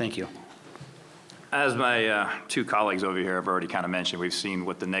 Thank you. As my two colleagues over here have already kind of mentioned, we've seen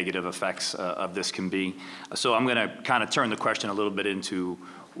what the negative effects of this can be. So I'm going to kind of turn the question a little bit into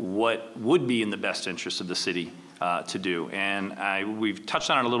what would be in the best interest of the city to do. And we've touched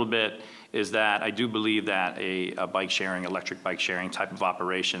on it a little bit, is that I do believe that a bike sharing, electric bike sharing type of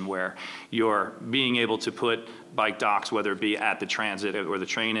operation where you're being able to put bike docks, whether it be at the transit where the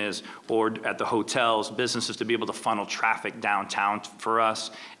train is, or at the hotels, businesses to be able to funnel traffic downtown for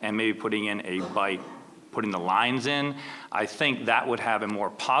us, and maybe putting in a bike, putting the lines in, I think that would have a more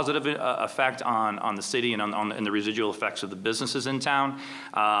positive effect on the city and and the residual effects of the businesses in town.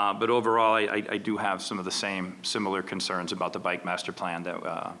 But overall, I do have some of the similar concerns about the Bike Master Plan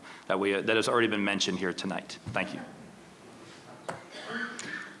that has already been mentioned here tonight. Thank you.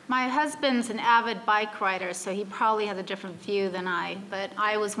 My husband's an avid bike rider, so he probably has a different view than I, but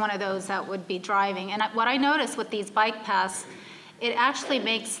I was one of those that would be driving. And what I noticed with these bike paths, it actually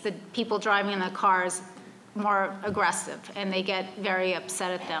makes the people driving in the cars more aggressive, and they get very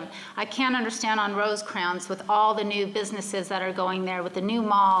upset at them. I can't understand on Rosecrans with all the new businesses that are going there, with the new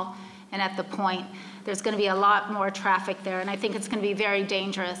mall and at the Point, there's going to be a lot more traffic there, and I think it's going to be very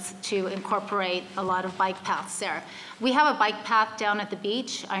dangerous to incorporate a lot of bike paths there. We have a bike path down at the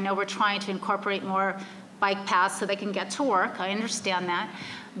beach. I know we're trying to incorporate more bike paths so they can get to work. I understand that.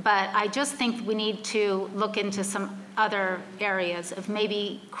 But I just think we need to look into some other areas of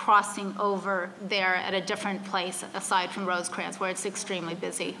maybe crossing over there at a different place aside from Rosecrans, where it's extremely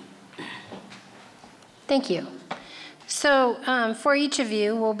busy. Thank you. So for each of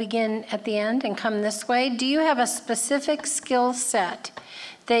you, we'll begin at the end and come this way. Do you have a specific skill set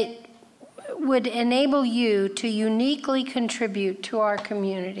that would enable you to uniquely contribute to our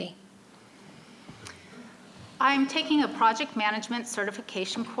community? I'm taking a project management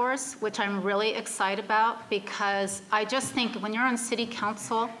certification course, which I'm really excited about, because I just think when you're on city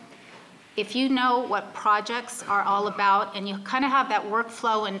council, if you know what projects are all about and you kind of have that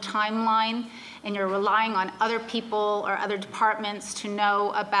workflow and timeline, and you're relying on other people or other departments to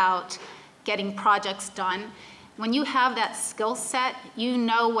know about getting projects done, when you have that skill set, you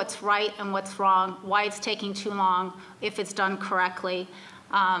know what's right and what's wrong, why it's taking too long, if it's done correctly.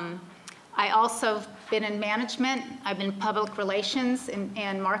 I also been in management. I've been in public relations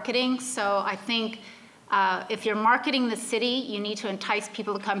and marketing. So I think if you're marketing the city, you need to entice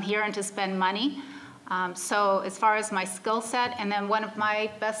people to come here and to spend money. So as far as my skill set, and then one of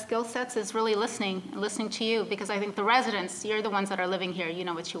my best skill sets is really listening to you, because I think the residents, you're the ones that are living here, you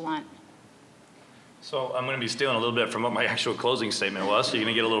know what you want. So I'm going to be stealing a little bit from what my actual closing statement was, so you're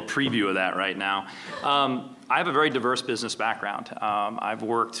going to get a little preview of that right now. I have a very diverse business background. I've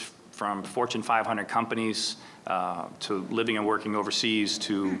worked from Fortune 500 companies to living and working overseas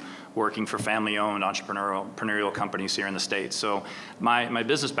to working for family-owned entrepreneurial companies here in the States. So my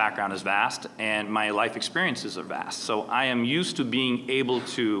business background is vast, and my life experiences are vast. So I am used to being able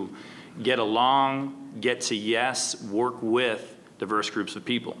to get along, get to yes, work with diverse groups of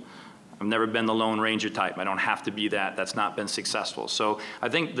people. I've never been the Lone Ranger type. I don't have to be that. That's not been successful. So I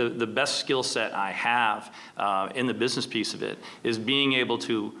think the best skill set I have in the business piece of it is being able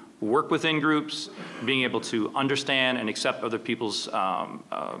to work within groups, being able to understand and accept other people's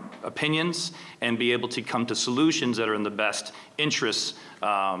opinions, and be able to come to solutions that are in the best interests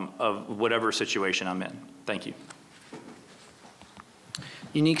of whatever situation I'm in. Thank you.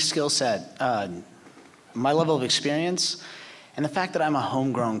 Unique skill set, my level of experience, and the fact that I'm a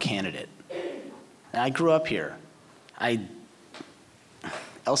homegrown candidate. And I grew up here.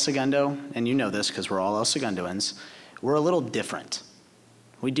 El Segundo, and you know this because we're all El Segundoans, we're a little different.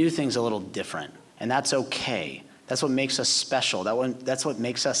 We do things a little different, and that's okay. That's what makes us special. That's what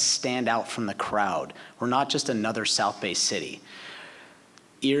makes us stand out from the crowd. We're not just another South Bay city.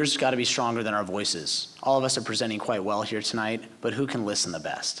 Ears got to be stronger than our voices. All of us are presenting quite well here tonight, but who can listen the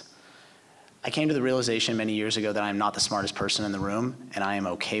best? I came to the realization many years ago that I'm not the smartest person in the room, and I am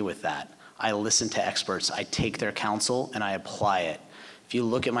okay with that. I listen to experts, I take their counsel, and I apply it. If you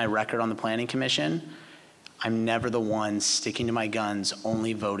look at my record on the Planning Commission, I'm never the one sticking to my guns,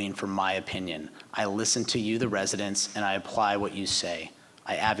 only voting for my opinion. I listen to you, the residents, and I apply what you say.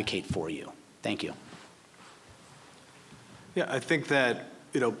 I advocate for you. Thank you. Yeah, I think that,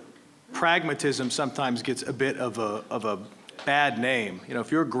 pragmatism sometimes gets a bit of a bad name.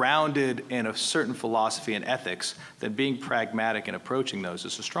 If you're grounded in a certain philosophy and ethics, then being pragmatic and approaching those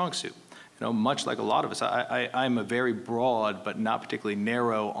is a strong suit. Much like a lot of us, I'm a very broad but not particularly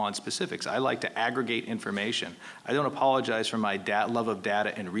narrow on specifics. I like to aggregate information. I don't apologize for my love of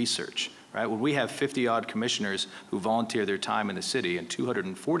data and research. Right? When we have 50-odd commissioners who volunteer their time in the city and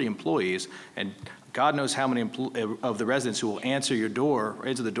 240 employees, and God knows how many of the residents who will answer your door, or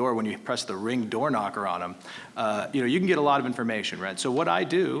answer the door when you press the ring door knocker on them, you can get a lot of information, right? So what I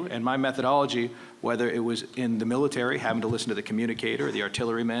do, and my methodology, whether it was in the military, having to listen to the communicator, the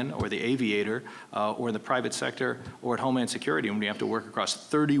artilleryman, or the aviator, or in the private sector, or at Homeland Security, when we have to work across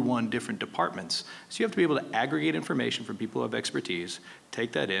 31 different departments. So you have to be able to aggregate information from people who have expertise,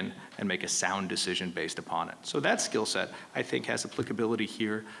 take that in, and make a sound decision based upon it. So that skill set, I think, has applicability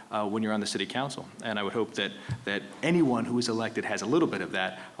here when you're on the City Council. And I would hope that anyone who is elected has a little bit of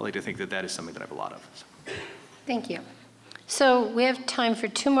that. I like to think that that is something that I have a lot of. So. Thank you. So we have time for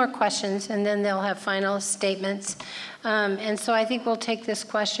 2 more questions, and then they'll have final statements. And so I think we'll take this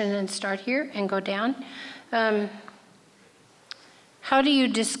question and start here and go down. How do you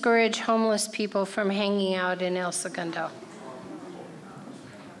discourage homeless people from hanging out in El Segundo?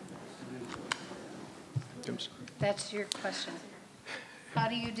 That's your question. How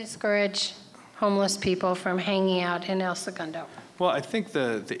do you discourage homeless people from hanging out in El Segundo? Well, I think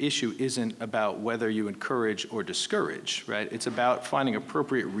the issue isn't about whether you encourage or discourage, right? It's about finding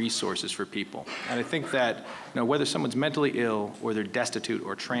appropriate resources for people. And I think that, whether someone's mentally ill or they're destitute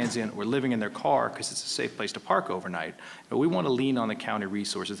or transient or living in their car because it's a safe place to park overnight, we want to lean on the county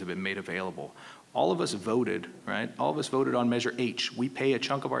resources that have been made available. All of us voted, right? All of us voted on Measure H. We pay a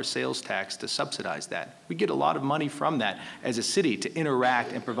chunk of our sales tax to subsidize that. We get a lot of money from that as a city to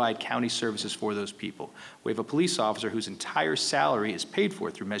interact and provide county services for those people. We have a police officer whose entire salary is paid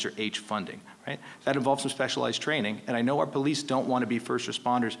for through Measure H funding, right? That involves some specialized training, and I know our police don't want to be first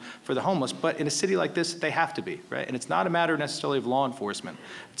responders for the homeless, but in a city like this, they have to be, right? And it's not a matter necessarily of law enforcement.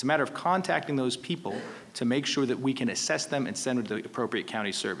 It's a matter of contacting those people to make sure that we can assess them and send them to the appropriate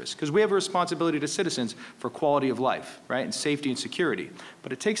county service. Because we have a responsibility to citizens for quality of life, right, and safety and security.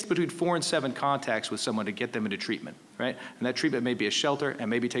 But it takes between 4 and 7 contacts with someone to get them into treatment, right? And that treatment may be a shelter and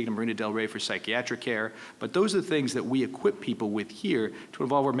maybe taking to Marina Del Rey for psychiatric care. But those are the things that we equip people with here to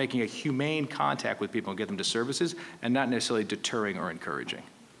involve we're making a humane contact with people and get them to services and not necessarily deterring or encouraging.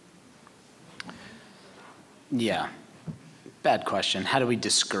 Yeah. Bad question. How do we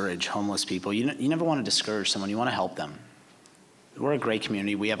discourage homeless people? You never want to discourage someone. You want to help them. We're a great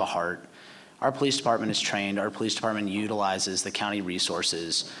community. We have a heart. Our police department is trained. Our police department utilizes the county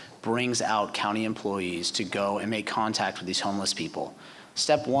resources, brings out county employees to go and make contact with these homeless people.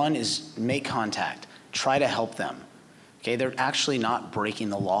 Step 1 is make contact. Try to help them. Okay, they're actually not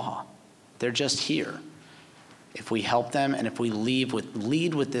breaking the law. They're just here. If we help them and if we lead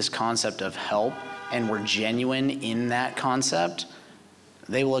with this concept of help, and we're genuine in that concept,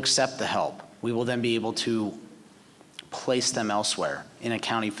 they will accept the help. We will then be able to place them elsewhere in a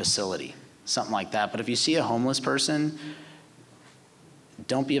county facility, something like that. But if you see a homeless person,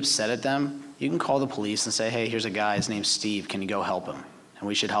 don't be upset at them. You can call the police and say, hey, here's a guy, his name's Steve, can you go help him? And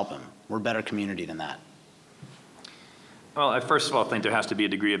we should help him. We're a better community than that. Well, I first of all think there has to be a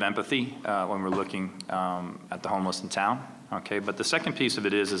degree of empathy when we're looking at the homeless in town. Okay, but the second piece of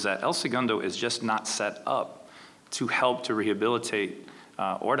it is that El Segundo is just not set up to help to rehabilitate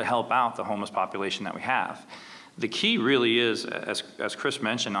or to help out the homeless population that we have. The key really is, as Chris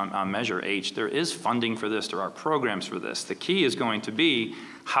mentioned on Measure H, there is funding for this, there are programs for this. The key is going to be,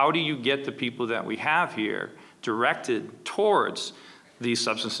 how do you get the people that we have here directed towards the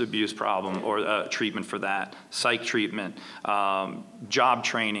substance abuse problem or treatment for that, psych treatment, job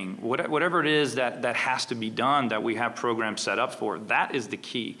training, whatever it is that has to be done that we have programs set up for, that is the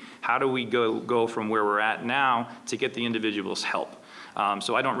key. How do we go from where we're at now to get the individuals help?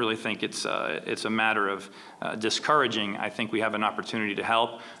 So I don't really think it's a matter of discouraging. I think we have an opportunity to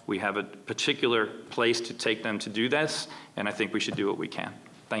help. We have a particular place to take them to do this, and I think we should do what we can.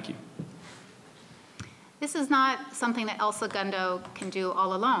 Thank you. This is not something that El Segundo can do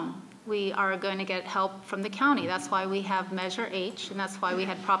all alone. We are going to get help from the county. That's why we have Measure H, and that's why we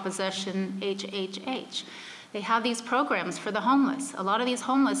had Proposition HHH. They have these programs for the homeless. A lot of these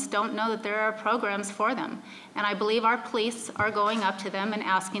homeless don't know that there are programs for them. And I believe our police are going up to them and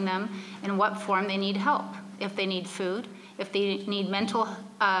asking them in what form they need help. If they need food, if they need mental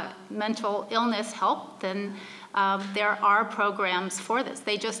illness help, then there are programs for this.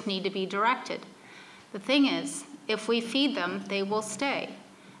 They just need to be directed. The thing is, if we feed them, they will stay.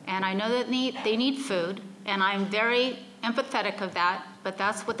 And I know that they need food, and I'm very empathetic of that, but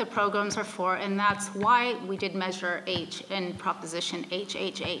that's what the programs are for, and that's why we did Measure H in Proposition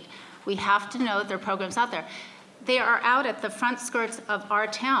HH8. We have to know there are programs out there. They are out at the front skirts of our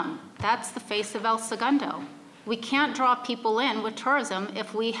town. That's the face of El Segundo. We can't draw people in with tourism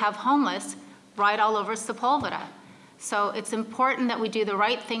if we have homeless right all over Sepulveda. So it's important that we do the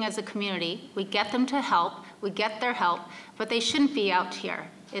right thing as a community. We get them to help, we get their help, but they shouldn't be out here.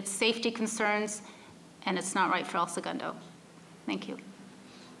 It's safety concerns, and it's not right for El Segundo. Thank you.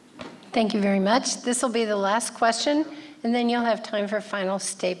 Thank you very much. This will be the last question, and then you'll have time for final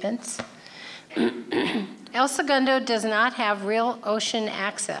statements. El Segundo does not have real ocean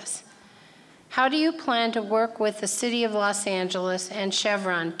access. How do you plan to work with the City of Los Angeles and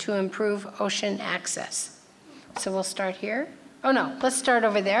Chevron to improve ocean access? So we'll start here. Oh no, let's start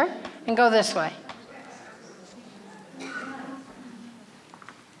over there and go this way.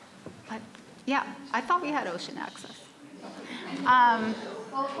 Yeah, I thought we had ocean access.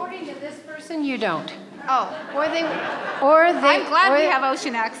 Well, according to this person, you don't. Oh, I'm glad we have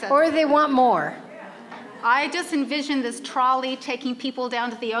ocean access. Or they want more. I just envisioned this trolley taking people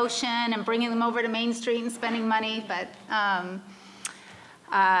down to the ocean and bringing them over to Main Street and spending money, but I'm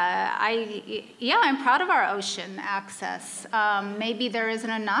proud of our ocean access. Maybe there isn't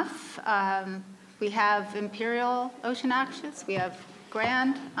enough. We have Imperial ocean access, we have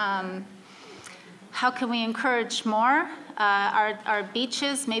Grand. How can we encourage more? Our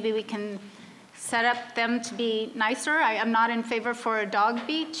beaches, maybe we can set up them to be nicer. I'm not in favor for a dog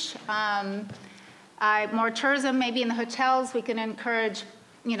beach. More tourism, maybe in the hotels, we can encourage,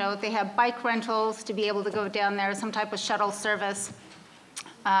 if they have bike rentals to be able to go down there, some type of shuttle service.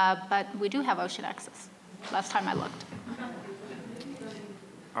 But we do have ocean access, last time I looked.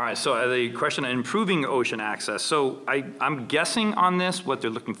 All right, so the question on improving ocean access. So I'm guessing on this, what they're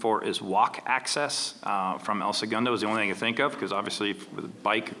looking for is walk access from El Segundo is the only thing I can think of, because obviously with a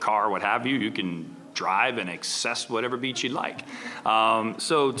bike, a car, what have you, you can drive and access whatever beach you like.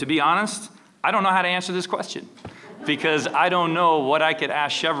 So to be honest, I don't know how to answer this question, because I don't know what I could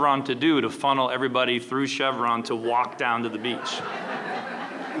ask Chevron to do to funnel everybody through Chevron to walk down to the beach.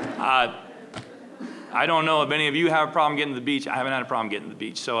 I don't know if any of you have a problem getting to the beach. I haven't had a problem getting to the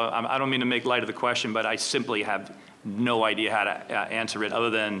beach. So I don't mean to make light of the question, but I simply have no idea how to answer it other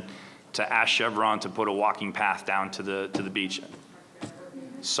than to ask Chevron to put a walking path down to the beach.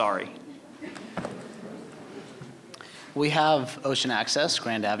 Sorry. We have ocean access,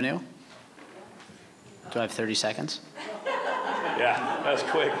 Grand Avenue. Do I have 30 seconds? Yeah, that was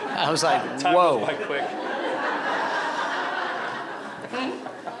quick. I was like, Time whoa. was quite quick.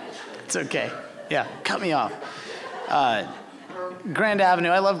 It's okay. Yeah, cut me off. Grand Avenue,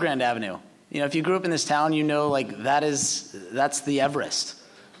 I love Grand Avenue. If you grew up in this town, that's the Everest.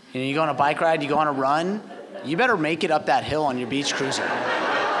 You go on a bike ride, you go on a run, you better make it up that hill on your beach cruiser.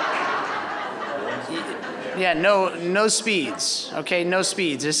 Yeah, no speeds, okay, no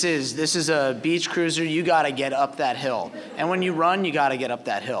speeds. This is a beach cruiser, you gotta get up that hill. And when you run, you gotta get up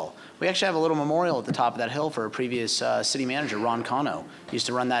that hill. We actually have a little memorial at the top of that hill for a previous city manager, Ron Cano. He used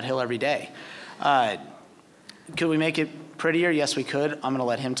to run that hill every day. Could we make it prettier? Yes, we could. I'm gonna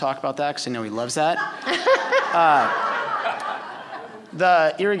let him talk about that because I know he loves that.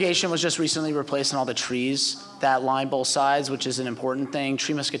 The irrigation was just recently replaced on all the trees that line both sides, which is an important thing.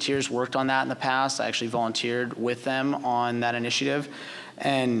 Tree Musketeers worked on that in the past. I actually volunteered with them on that initiative.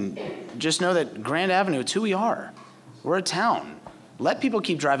 And just know that Grand Avenue, it's who we are. We're a town. Let people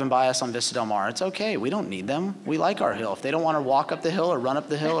keep driving by us on Vista Del Mar. It's okay. We don't need them. We like our hill. If they don't want to walk up the hill or run up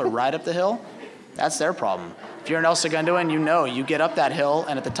the hill or ride up the hill, that's their problem. If you're in El Segundo and you get up that hill,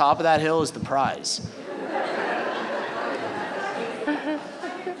 and at the top of that hill is the prize.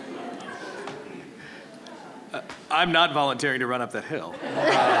 I'm not volunteering to run up that hill.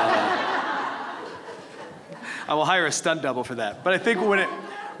 I will hire a stunt double for that. But I think when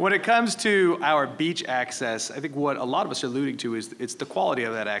When it comes to our beach access, I think what a lot of us are alluding to is it's the quality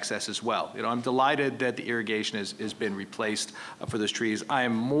of that access as well. You know, I'm delighted that the irrigation has been replaced for those trees. I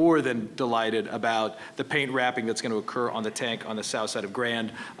am more than delighted about the paint wrapping that's going to occur on the tank on the south side of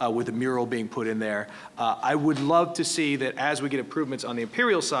Grand with the mural being put in there. I would love to see that as we get improvements on the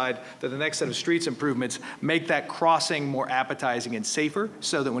Imperial side, that the next set of streets improvements make that crossing more appetizing and safer,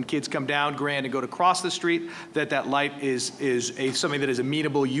 so that when kids come down Grand and go to cross the street, that light is something that is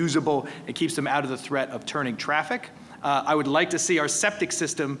amenable, usable, and keeps them out of the threat of turning traffic. I would like to see our septic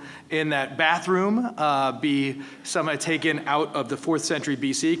system in that bathroom be somehow taken out of the 4th century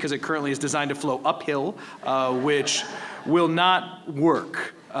BC, because it currently is designed to flow uphill, which will not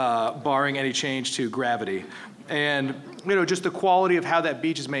work, barring any change to gravity. And you know, just the quality of how that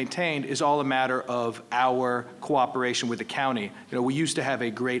beach is maintained is all a matter of our cooperation with the county. You know, we used to have a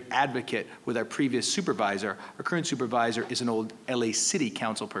great advocate with our previous supervisor. Our current supervisor is an old LA City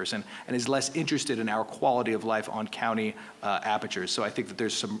Council person and is less interested in our quality of life on county apertures. So I think that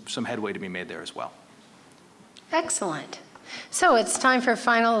there's some headway to be made there as well. Excellent. So it's time for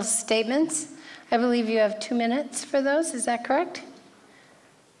final statements. I believe you have 2 minutes for those. Is that correct?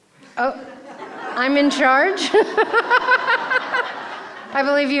 Oh. I'm in charge. I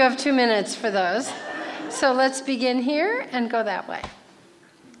believe you have 2 minutes for those. So let's begin here and go that way.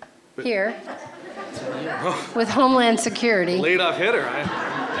 Here, with Homeland Security. Lead off hitter.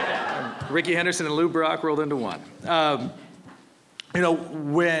 Ricky Henderson and Lou Brock rolled into one. You know,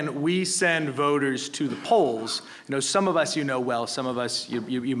 when we send voters to the polls, you know, some of us you know well, some of us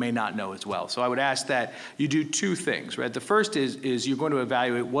you may not know as well. So I would ask that you do 2 things, right? The first is you're going to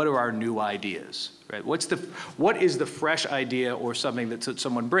evaluate what are our new ideas, right? What is the fresh idea or something that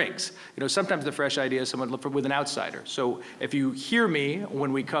someone brings? You know, sometimes the fresh idea is someone with an outsider. So if you hear me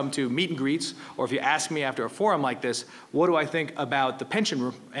when we come to meet and greets, or if you ask me after a forum like this, what do I think about the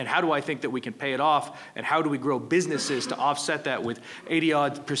pension, and how do I think that we can pay it off, and how do we grow businesses to offset that with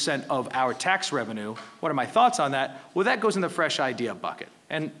 80% of our tax revenue? What are my thoughts on that? Well, that goes in the fresh idea bucket.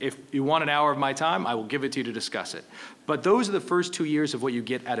 And if you want an hour of my time, I will give it to you to discuss it. But those are the first 2 years of what you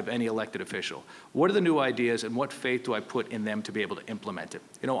get out of any elected official. What are the new ideas, and what faith do I put in them to be able to implement it?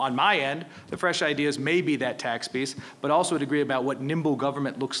 You know, on my end, the fresh ideas may be that tax piece, but also a degree about what nimble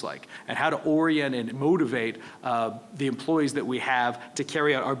government looks like, and how to orient and motivate the employees that we have to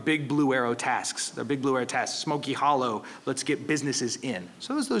carry out our big blue arrow tasks. Our big blue arrow tasks, Smoky Hollow, let's get businesses in.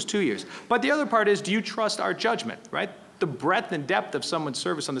 So those 2 years. But the other part is, do you trust our judgment, right? The breadth and depth of someone's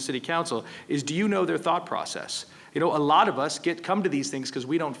service on the city council is, do you know their thought process? You know, a lot of us come to these things because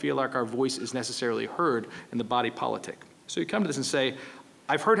we don't feel like our voice is necessarily heard in the body politic. So you come to this and say,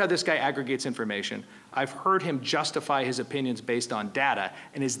 I've heard how this guy aggregates information. I've heard him justify his opinions based on data,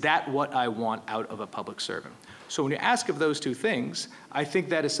 and is that what I want out of a public servant? So when you ask of those 2 things, I think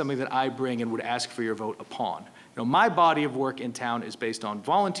that is something that I bring and would ask for your vote upon. You know, my body of work in town is based on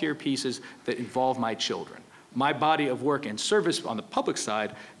volunteer pieces that involve my children. My body of work and service on the public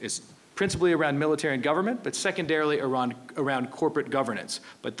side is principally around military and government, but secondarily around corporate governance.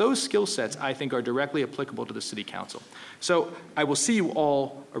 But those skill sets, I think, are directly applicable to the city council. So I will see you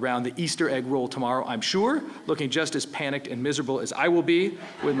all around the Easter egg roll tomorrow, I'm sure, looking just as panicked and miserable as I will be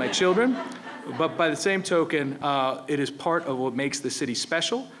with my children. But by the same token, it is part of what makes the city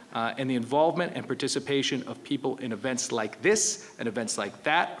special, and the involvement and participation of people in events like this and events like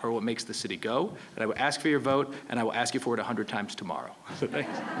that are what makes the city go. And I will ask for your vote, and I will ask you for it 100 times tomorrow. So thanks.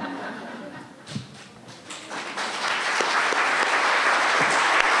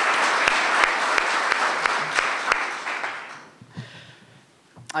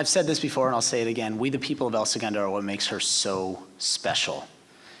 I've said this before, and I'll say it again. We, the people of El Segundo, are what makes her so special.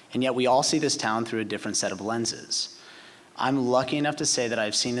 And yet we all see this town through a different set of lenses. I'm lucky enough to say that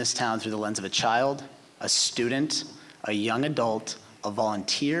I've seen this town through the lens of a child, a student, a young adult, a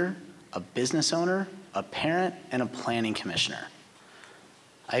volunteer, a business owner, a parent, and a planning commissioner.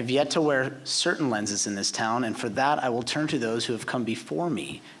 I've yet to wear certain lenses in this town, and for that I will turn to those who have come before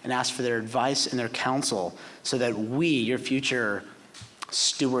me and ask for their advice and their counsel, so that we, your future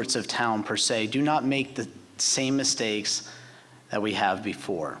stewards of town per se, do not make the same mistakes that we have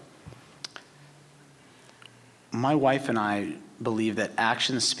before. My wife and I believe that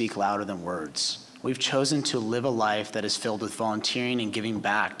actions speak louder than words. We've chosen to live a life that is filled with volunteering and giving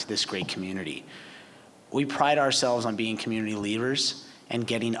back to this great community. We pride ourselves on being community leaders and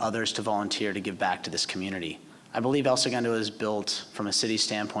getting others to volunteer to give back to this community. I believe El Segundo is built from a city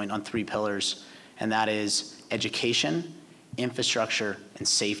standpoint on 3 pillars, and that is education, infrastructure, and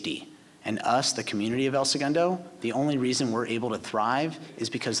safety. And us, the community of El Segundo, the only reason we're able to thrive is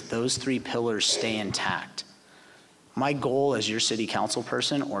because those 3 pillars stay intact. My goal as your city council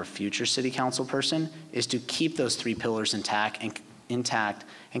person or future city council person is to keep those 3 pillars intact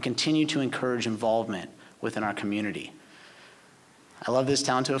and continue to encourage involvement within our community. I love this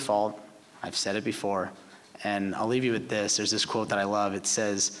town to a fault. I've said it before, and I'll leave you with this. There's this quote that I love. It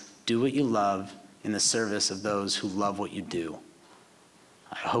says, "Do what you love in the service of those who love what you do."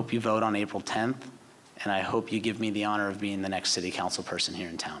 I hope you vote on April 10th, and I hope you give me the honor of being the next city council person here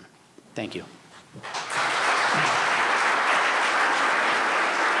in town. Thank you.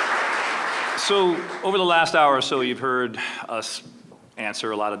 So over the last hour or so, you've heard us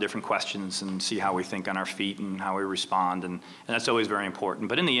answer a lot of different questions and see how we think on our feet and how we respond, and that's always very important.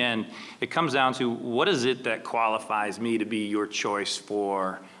 But in the end, it comes down to what is it that qualifies me to be your choice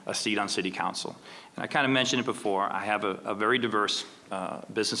for a seat on City Council. And I kind of mentioned it before, I have a very diverse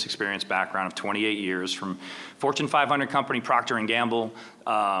business experience background of 28 years, from Fortune 500 company Procter & Gamble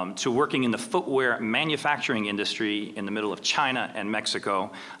to working in the footwear manufacturing industry in the middle of China and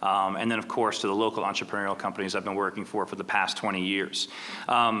Mexico, and then of course to the local entrepreneurial companies I've been working for the past 20 years.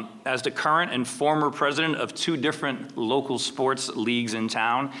 As the current and former president of 2 different local sports leagues in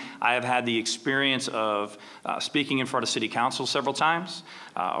town, I have had the experience of speaking in front of City Council several times,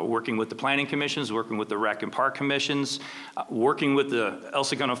 working with the planning commissions, working with the rec and park commissions, working with the El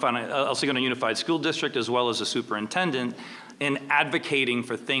Segundo Unified School District as well as the superintendent in advocating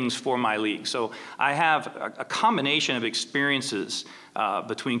for things for my league. So I have a combination of experiences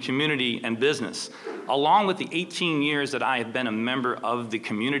between community and business, along with the 18 years that I have been a member of the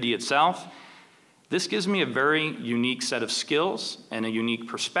community itself. This gives me a very unique set of skills and a unique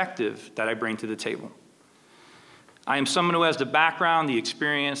perspective that I bring to the table. I am someone who has the background, the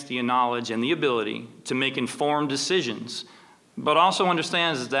experience, the knowledge, and the ability to make informed decisions, but also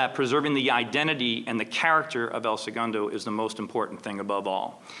understands that preserving the identity and the character of El Segundo is the most important thing above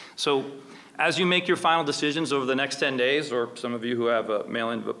all. So as you make your final decisions over the next 10 days, or some of you who have a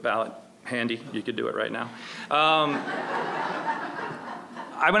mail-in ballot handy, you could do it right now.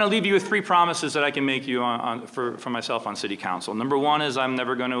 I'm going to leave you with 3 promises that I can make you for myself on City Council. Number 1 is I'm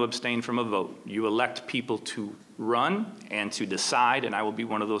never going to abstain from a vote. You elect people to run and to decide, and I will be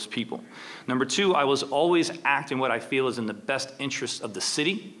one of those people. Number 2, I will always act in what I feel is in the best interest of the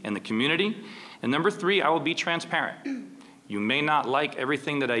city and the community. And number 3, I will be transparent. You may not like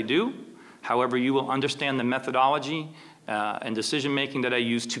everything that I do, however, you will understand the methodology and decision-making that I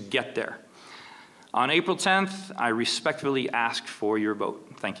use to get there. On April 10th, I respectfully ask for your vote.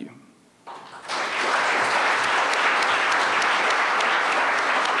 Thank you.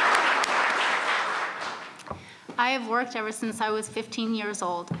 I have worked ever since I was 15 years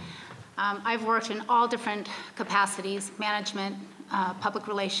old. I've worked in all different capacities, management, public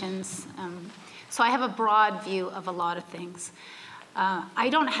relations. So I have a broad view of a lot of things. I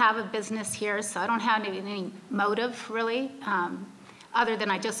don't have a business here, so I don't have any motive, really, other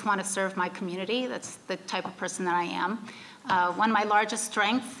than I just want to serve my community. That's the type of person that I am. One of my largest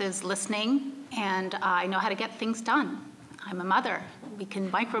strengths is listening, and I know how to get things done. I'm a mother. We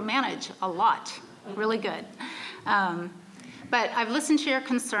can micromanage a lot, really good. But I've listened to your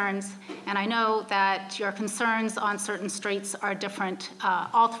concerns, and I know that your concerns on certain streets are different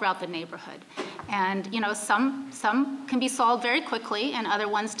all throughout the neighborhood. And you know, some can be solved very quickly, and other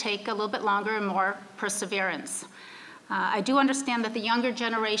ones take a little bit longer and more perseverance. I do understand that the younger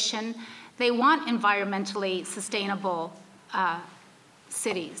generation, they want environmentally sustainable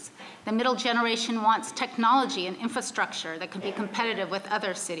cities. The middle generation wants technology and infrastructure that can be competitive with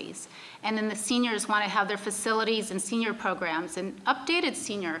other cities. And then the seniors want to have their facilities and senior programs and updated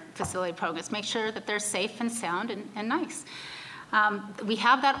senior facility programs, make sure that they're safe and sound and nice. We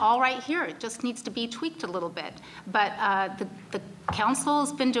have that all right here. It just needs to be tweaked a little bit. But the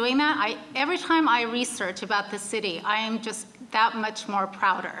council's been doing that. Every time I research about the city, I am just that much more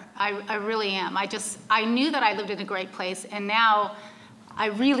prouder. I really am. I knew that I lived in a great place, and now I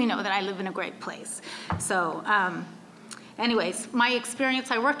really know that I live in a great place. So anyways, my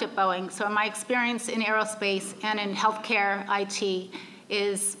experience, I worked at Boeing, so my experience in aerospace and in healthcare IT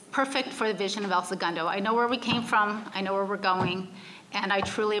is perfect for the vision of El Segundo. I know where we came from, I know where we're going, and I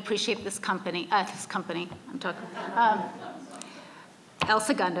truly appreciate this company, I'm talking, El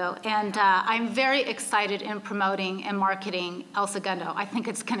Segundo, and I'm very excited in promoting and marketing El Segundo. I think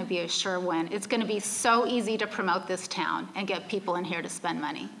it's gonna be a sure win. It's gonna be so easy to promote this town and get people in here to spend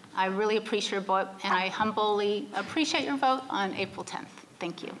money. I really appreciate your vote, and I humbly appreciate your vote on April 10th.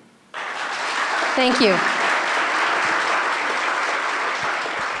 Thank you. Thank you.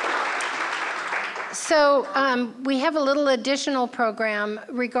 So we have a little additional program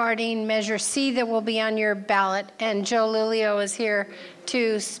regarding Measure C that will be on your ballot, and Joe Lilio is here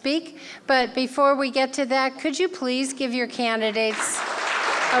to speak. But before we get to that, could you please give your candidates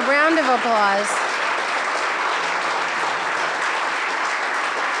a round of applause?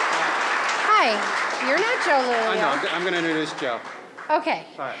 Hi, you're not Joe Lilio. I know, I'm going to introduce Joe. Okay.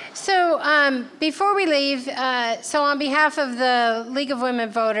 Right. So before we leave, so on behalf of the League of Women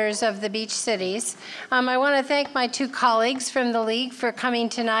Voters of the Beach Cities, I want to thank my two colleagues from the League for coming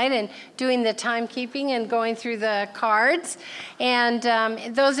tonight and doing the timekeeping and going through the cards. And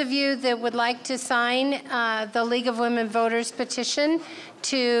those of you that would like to sign the League of Women Voters petition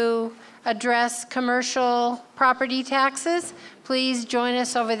to address commercial property taxes, please join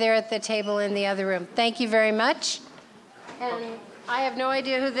us over there at the table in the other room. Thank you very much. And I have no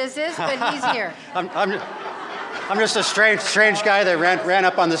idea who this is, but he's here. I'm just a strange guy that ran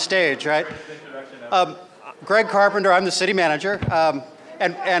up on the stage, right? Greg Carpenter, I'm the city manager.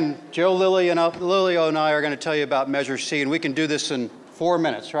 And Joe Lilio and I are going to tell you about Measure C, and we can do this in 4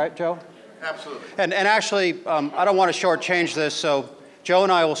 minutes, right, Joe? Absolutely. And actually, I don't want to shortchange this, so Joe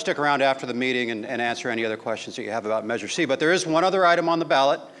and I will stick around after the meeting and answer any other questions that you have about Measure C. But there is one other item on the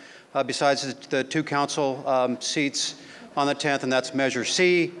ballot besides the two council seats on the 10th, and that's Measure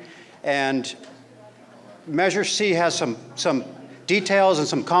C. And Measure C has some details and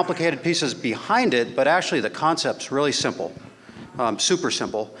some complicated pieces behind it, but actually the concept's really simple, super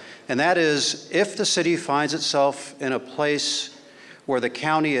simple. And that is, if the city finds itself in a place where the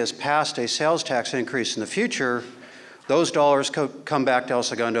county has passed a sales tax increase in the future, those dollars come back to El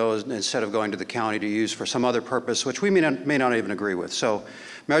Segundo instead of going to the county to use for some other purpose, which we may not even agree with. So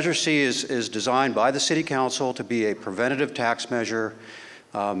Measure C is designed by the City Council to be a preventative tax measure.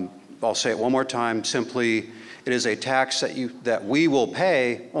 I'll say it one more time, simply, it is a tax that we will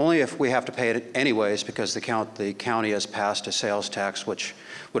pay only if we have to pay it anyways, because the county has passed a sales tax which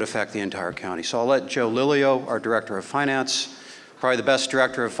would affect the entire county. So I'll let Joe Lilio, our Director of Finance, probably the best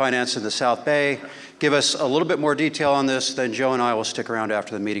Director of Finance in the South Bay, give us a little bit more detail on this. Then Joe and I will stick around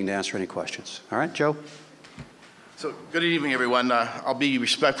after the meeting to answer any questions. All right, Joe? So, good evening, everyone. I'll be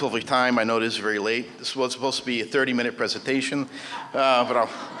respectful of your time. I know it is very late. This was supposed to be a 30-minute presentation, but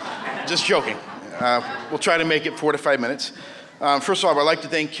just joking. We'll try to make it 4 to 5 minutes. First of all, I'd like to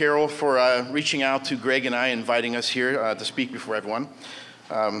thank Carol for reaching out to Greg and I, inviting us here to speak before everyone.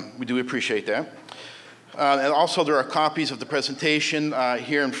 We do appreciate that. And also, there are copies of the presentation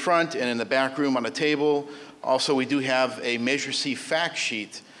here in front and in the back room on the table. Also, we do have a Measure C fact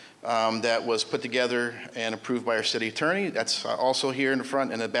sheet that was put together and approved by our city attorney. That's also here in the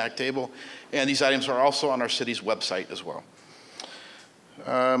front and the back table. And these items are also on our city's website as well.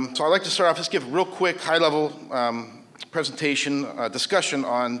 So I'd like to start off, just give a real quick, high-level presentation, discussion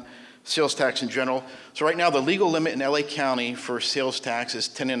on sales tax in general. So right now, the legal limit in LA County for sales tax is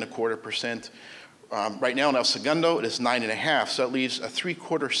 10.25%. Right now in El Segundo, it is 9.5%, so that leaves a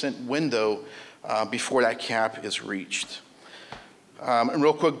 3/4 cent window before that cap is reached. And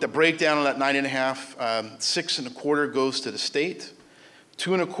real quick, the breakdown on that 9.5, 6.25 goes to the state,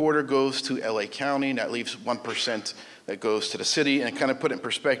 2.25 goes to LA County, and that leaves 1% that goes to the city. And kind of put it in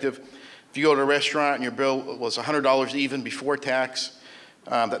perspective, if you go to a restaurant and your bill was $100 even before tax,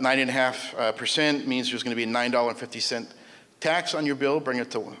 that 9.5% means there's going to be a $9.50 tax on your bill, bring it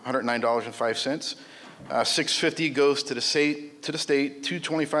to $109.05. $6.50 goes to the state,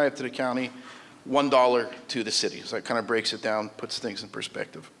 $2.25 to the county, $1 to the city. So that kind of breaks it down, puts things in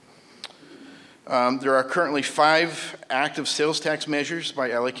perspective. There are currently 5 active sales tax measures by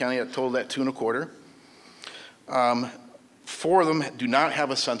LA County that total that 2.25. 4 of them do not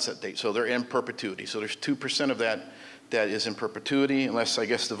have a sunset date, so they're in perpetuity. So there's 2% of that is in perpetuity, unless I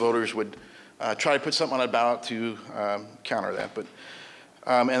guess the voters would try to put something on a ballot to counter that. But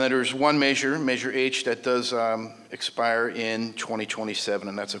and then there's one measure, Measure H, that does expire in 2027,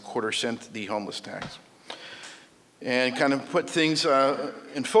 and that's a 1/4 cent, the homeless tax. And kind of put things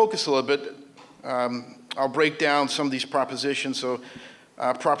in focus a little bit, I'll break down some of these propositions. So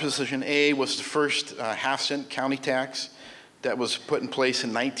Proposition A was the first half-cent county tax that was put in place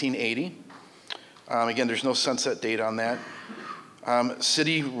in 1980. Again, there's no sunset date on that.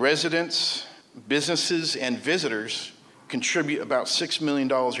 City residents, businesses, and visitors contribute about $6 million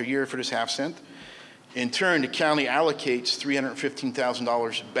a year for this half-cent. In turn, the county allocates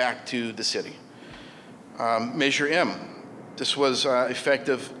 $315,000 back to the city. Measure M, this was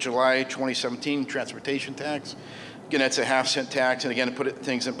effective July 2017, transportation tax. Again, that's a half-cent tax, and again, to put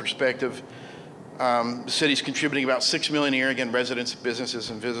things in perspective, the city's contributing about $6 million a year, again, residents, businesses,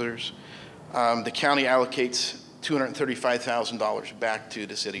 and visitors. The county allocates $235,000 back to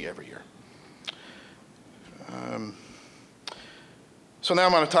the city every year. So now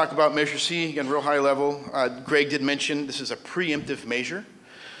I'm going to talk about Measure C, again, real high level. Greg did mention this is a preemptive measure.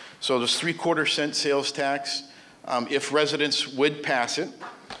 So this 3/4 cent sales tax, if residents would pass it,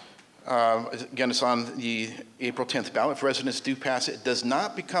 again, it's on the April 10th ballot. If residents do pass it, it does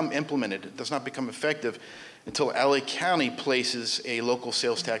not become implemented, it does not become effective until LA County places a local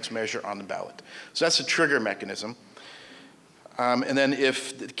sales tax measure on the ballot. So that's a trigger mechanism. And then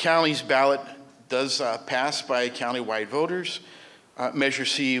if the county's ballot does pass by county-wide voters, Measure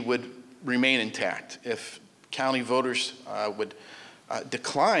C would remain intact. If county voters would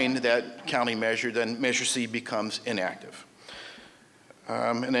decline that county measure, then Measure C becomes inactive.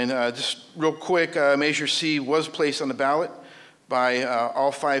 And then just real quick, Measure C was placed on the ballot by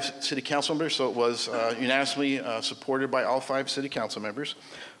all 5 city council members, so it was unanimously supported by all 5 city council members.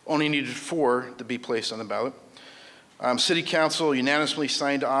 Only needed 4 to be placed on the ballot. City council unanimously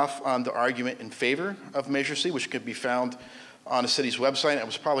signed off on the argument in favor of Measure C, which could be found on the city's website. It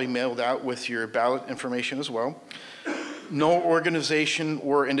was probably mailed out with your ballot information as well. No organization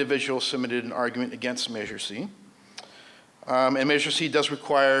or individual submitted an argument against Measure C. And Measure C does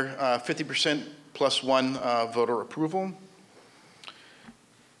require 50% plus 1 voter approval.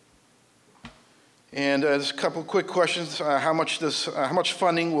 And just a couple quick questions. How much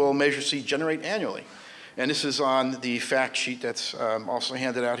funding will Measure C generate annually? And this is on the fact sheet that's also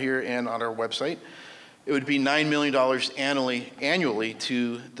handed out here and on our website. It would be $9 million annually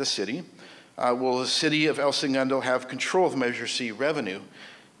to the city. Will the city of El Segundo have control of Measure C revenue?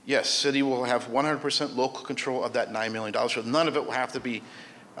 Yes, city will have 100% local control of that $9 million. So none of it will have to be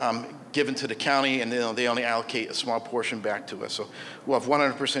given to the county, and they only allocate a small portion back to us. So we'll have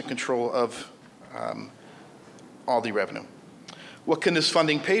 100% control of all the revenue. What can this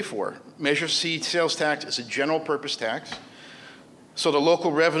funding pay for? Measure C sales tax is a general purpose tax. So the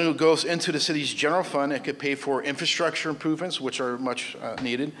local revenue goes into the city's general fund. It could pay for infrastructure improvements, which are much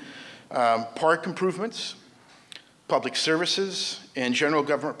needed, park improvements, public services, and general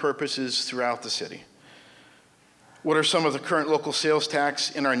government purposes throughout the city. What are some of the current local sales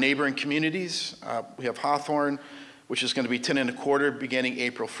tax in our neighboring communities? We have Hawthorne, which is going to be 10 1/4 beginning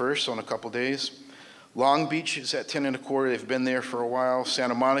April 1st, so in a couple days. Long Beach is at 10 1/4. They've been there for a while.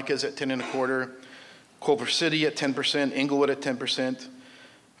 Santa Monica is at 10 1/4. Culver City at 10%. Inglewood at 10%.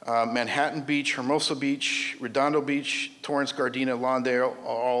 Manhattan Beach, Hermosa Beach, Redondo Beach, Torrance, Gardena, Lawndale,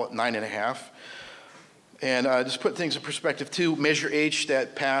 all at 9.5. And just put things in perspective too, Measure H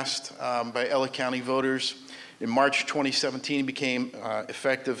that passed by LA County voters in March 2017 became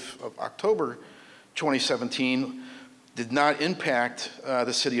effective of October 2017, did not impact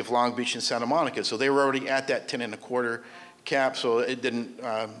the city of Long Beach and Santa Monica. So they were already at that 10 1/4 cap, so it didn't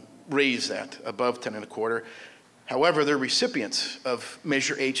raise that above 10 1/4. However, they're recipients of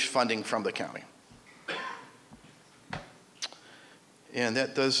Measure H funding from the county. And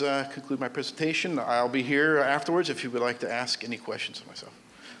that does conclude my presentation. I'll be here afterwards if you would like to ask any questions of myself.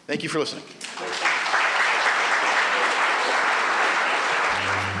 Thank you for listening.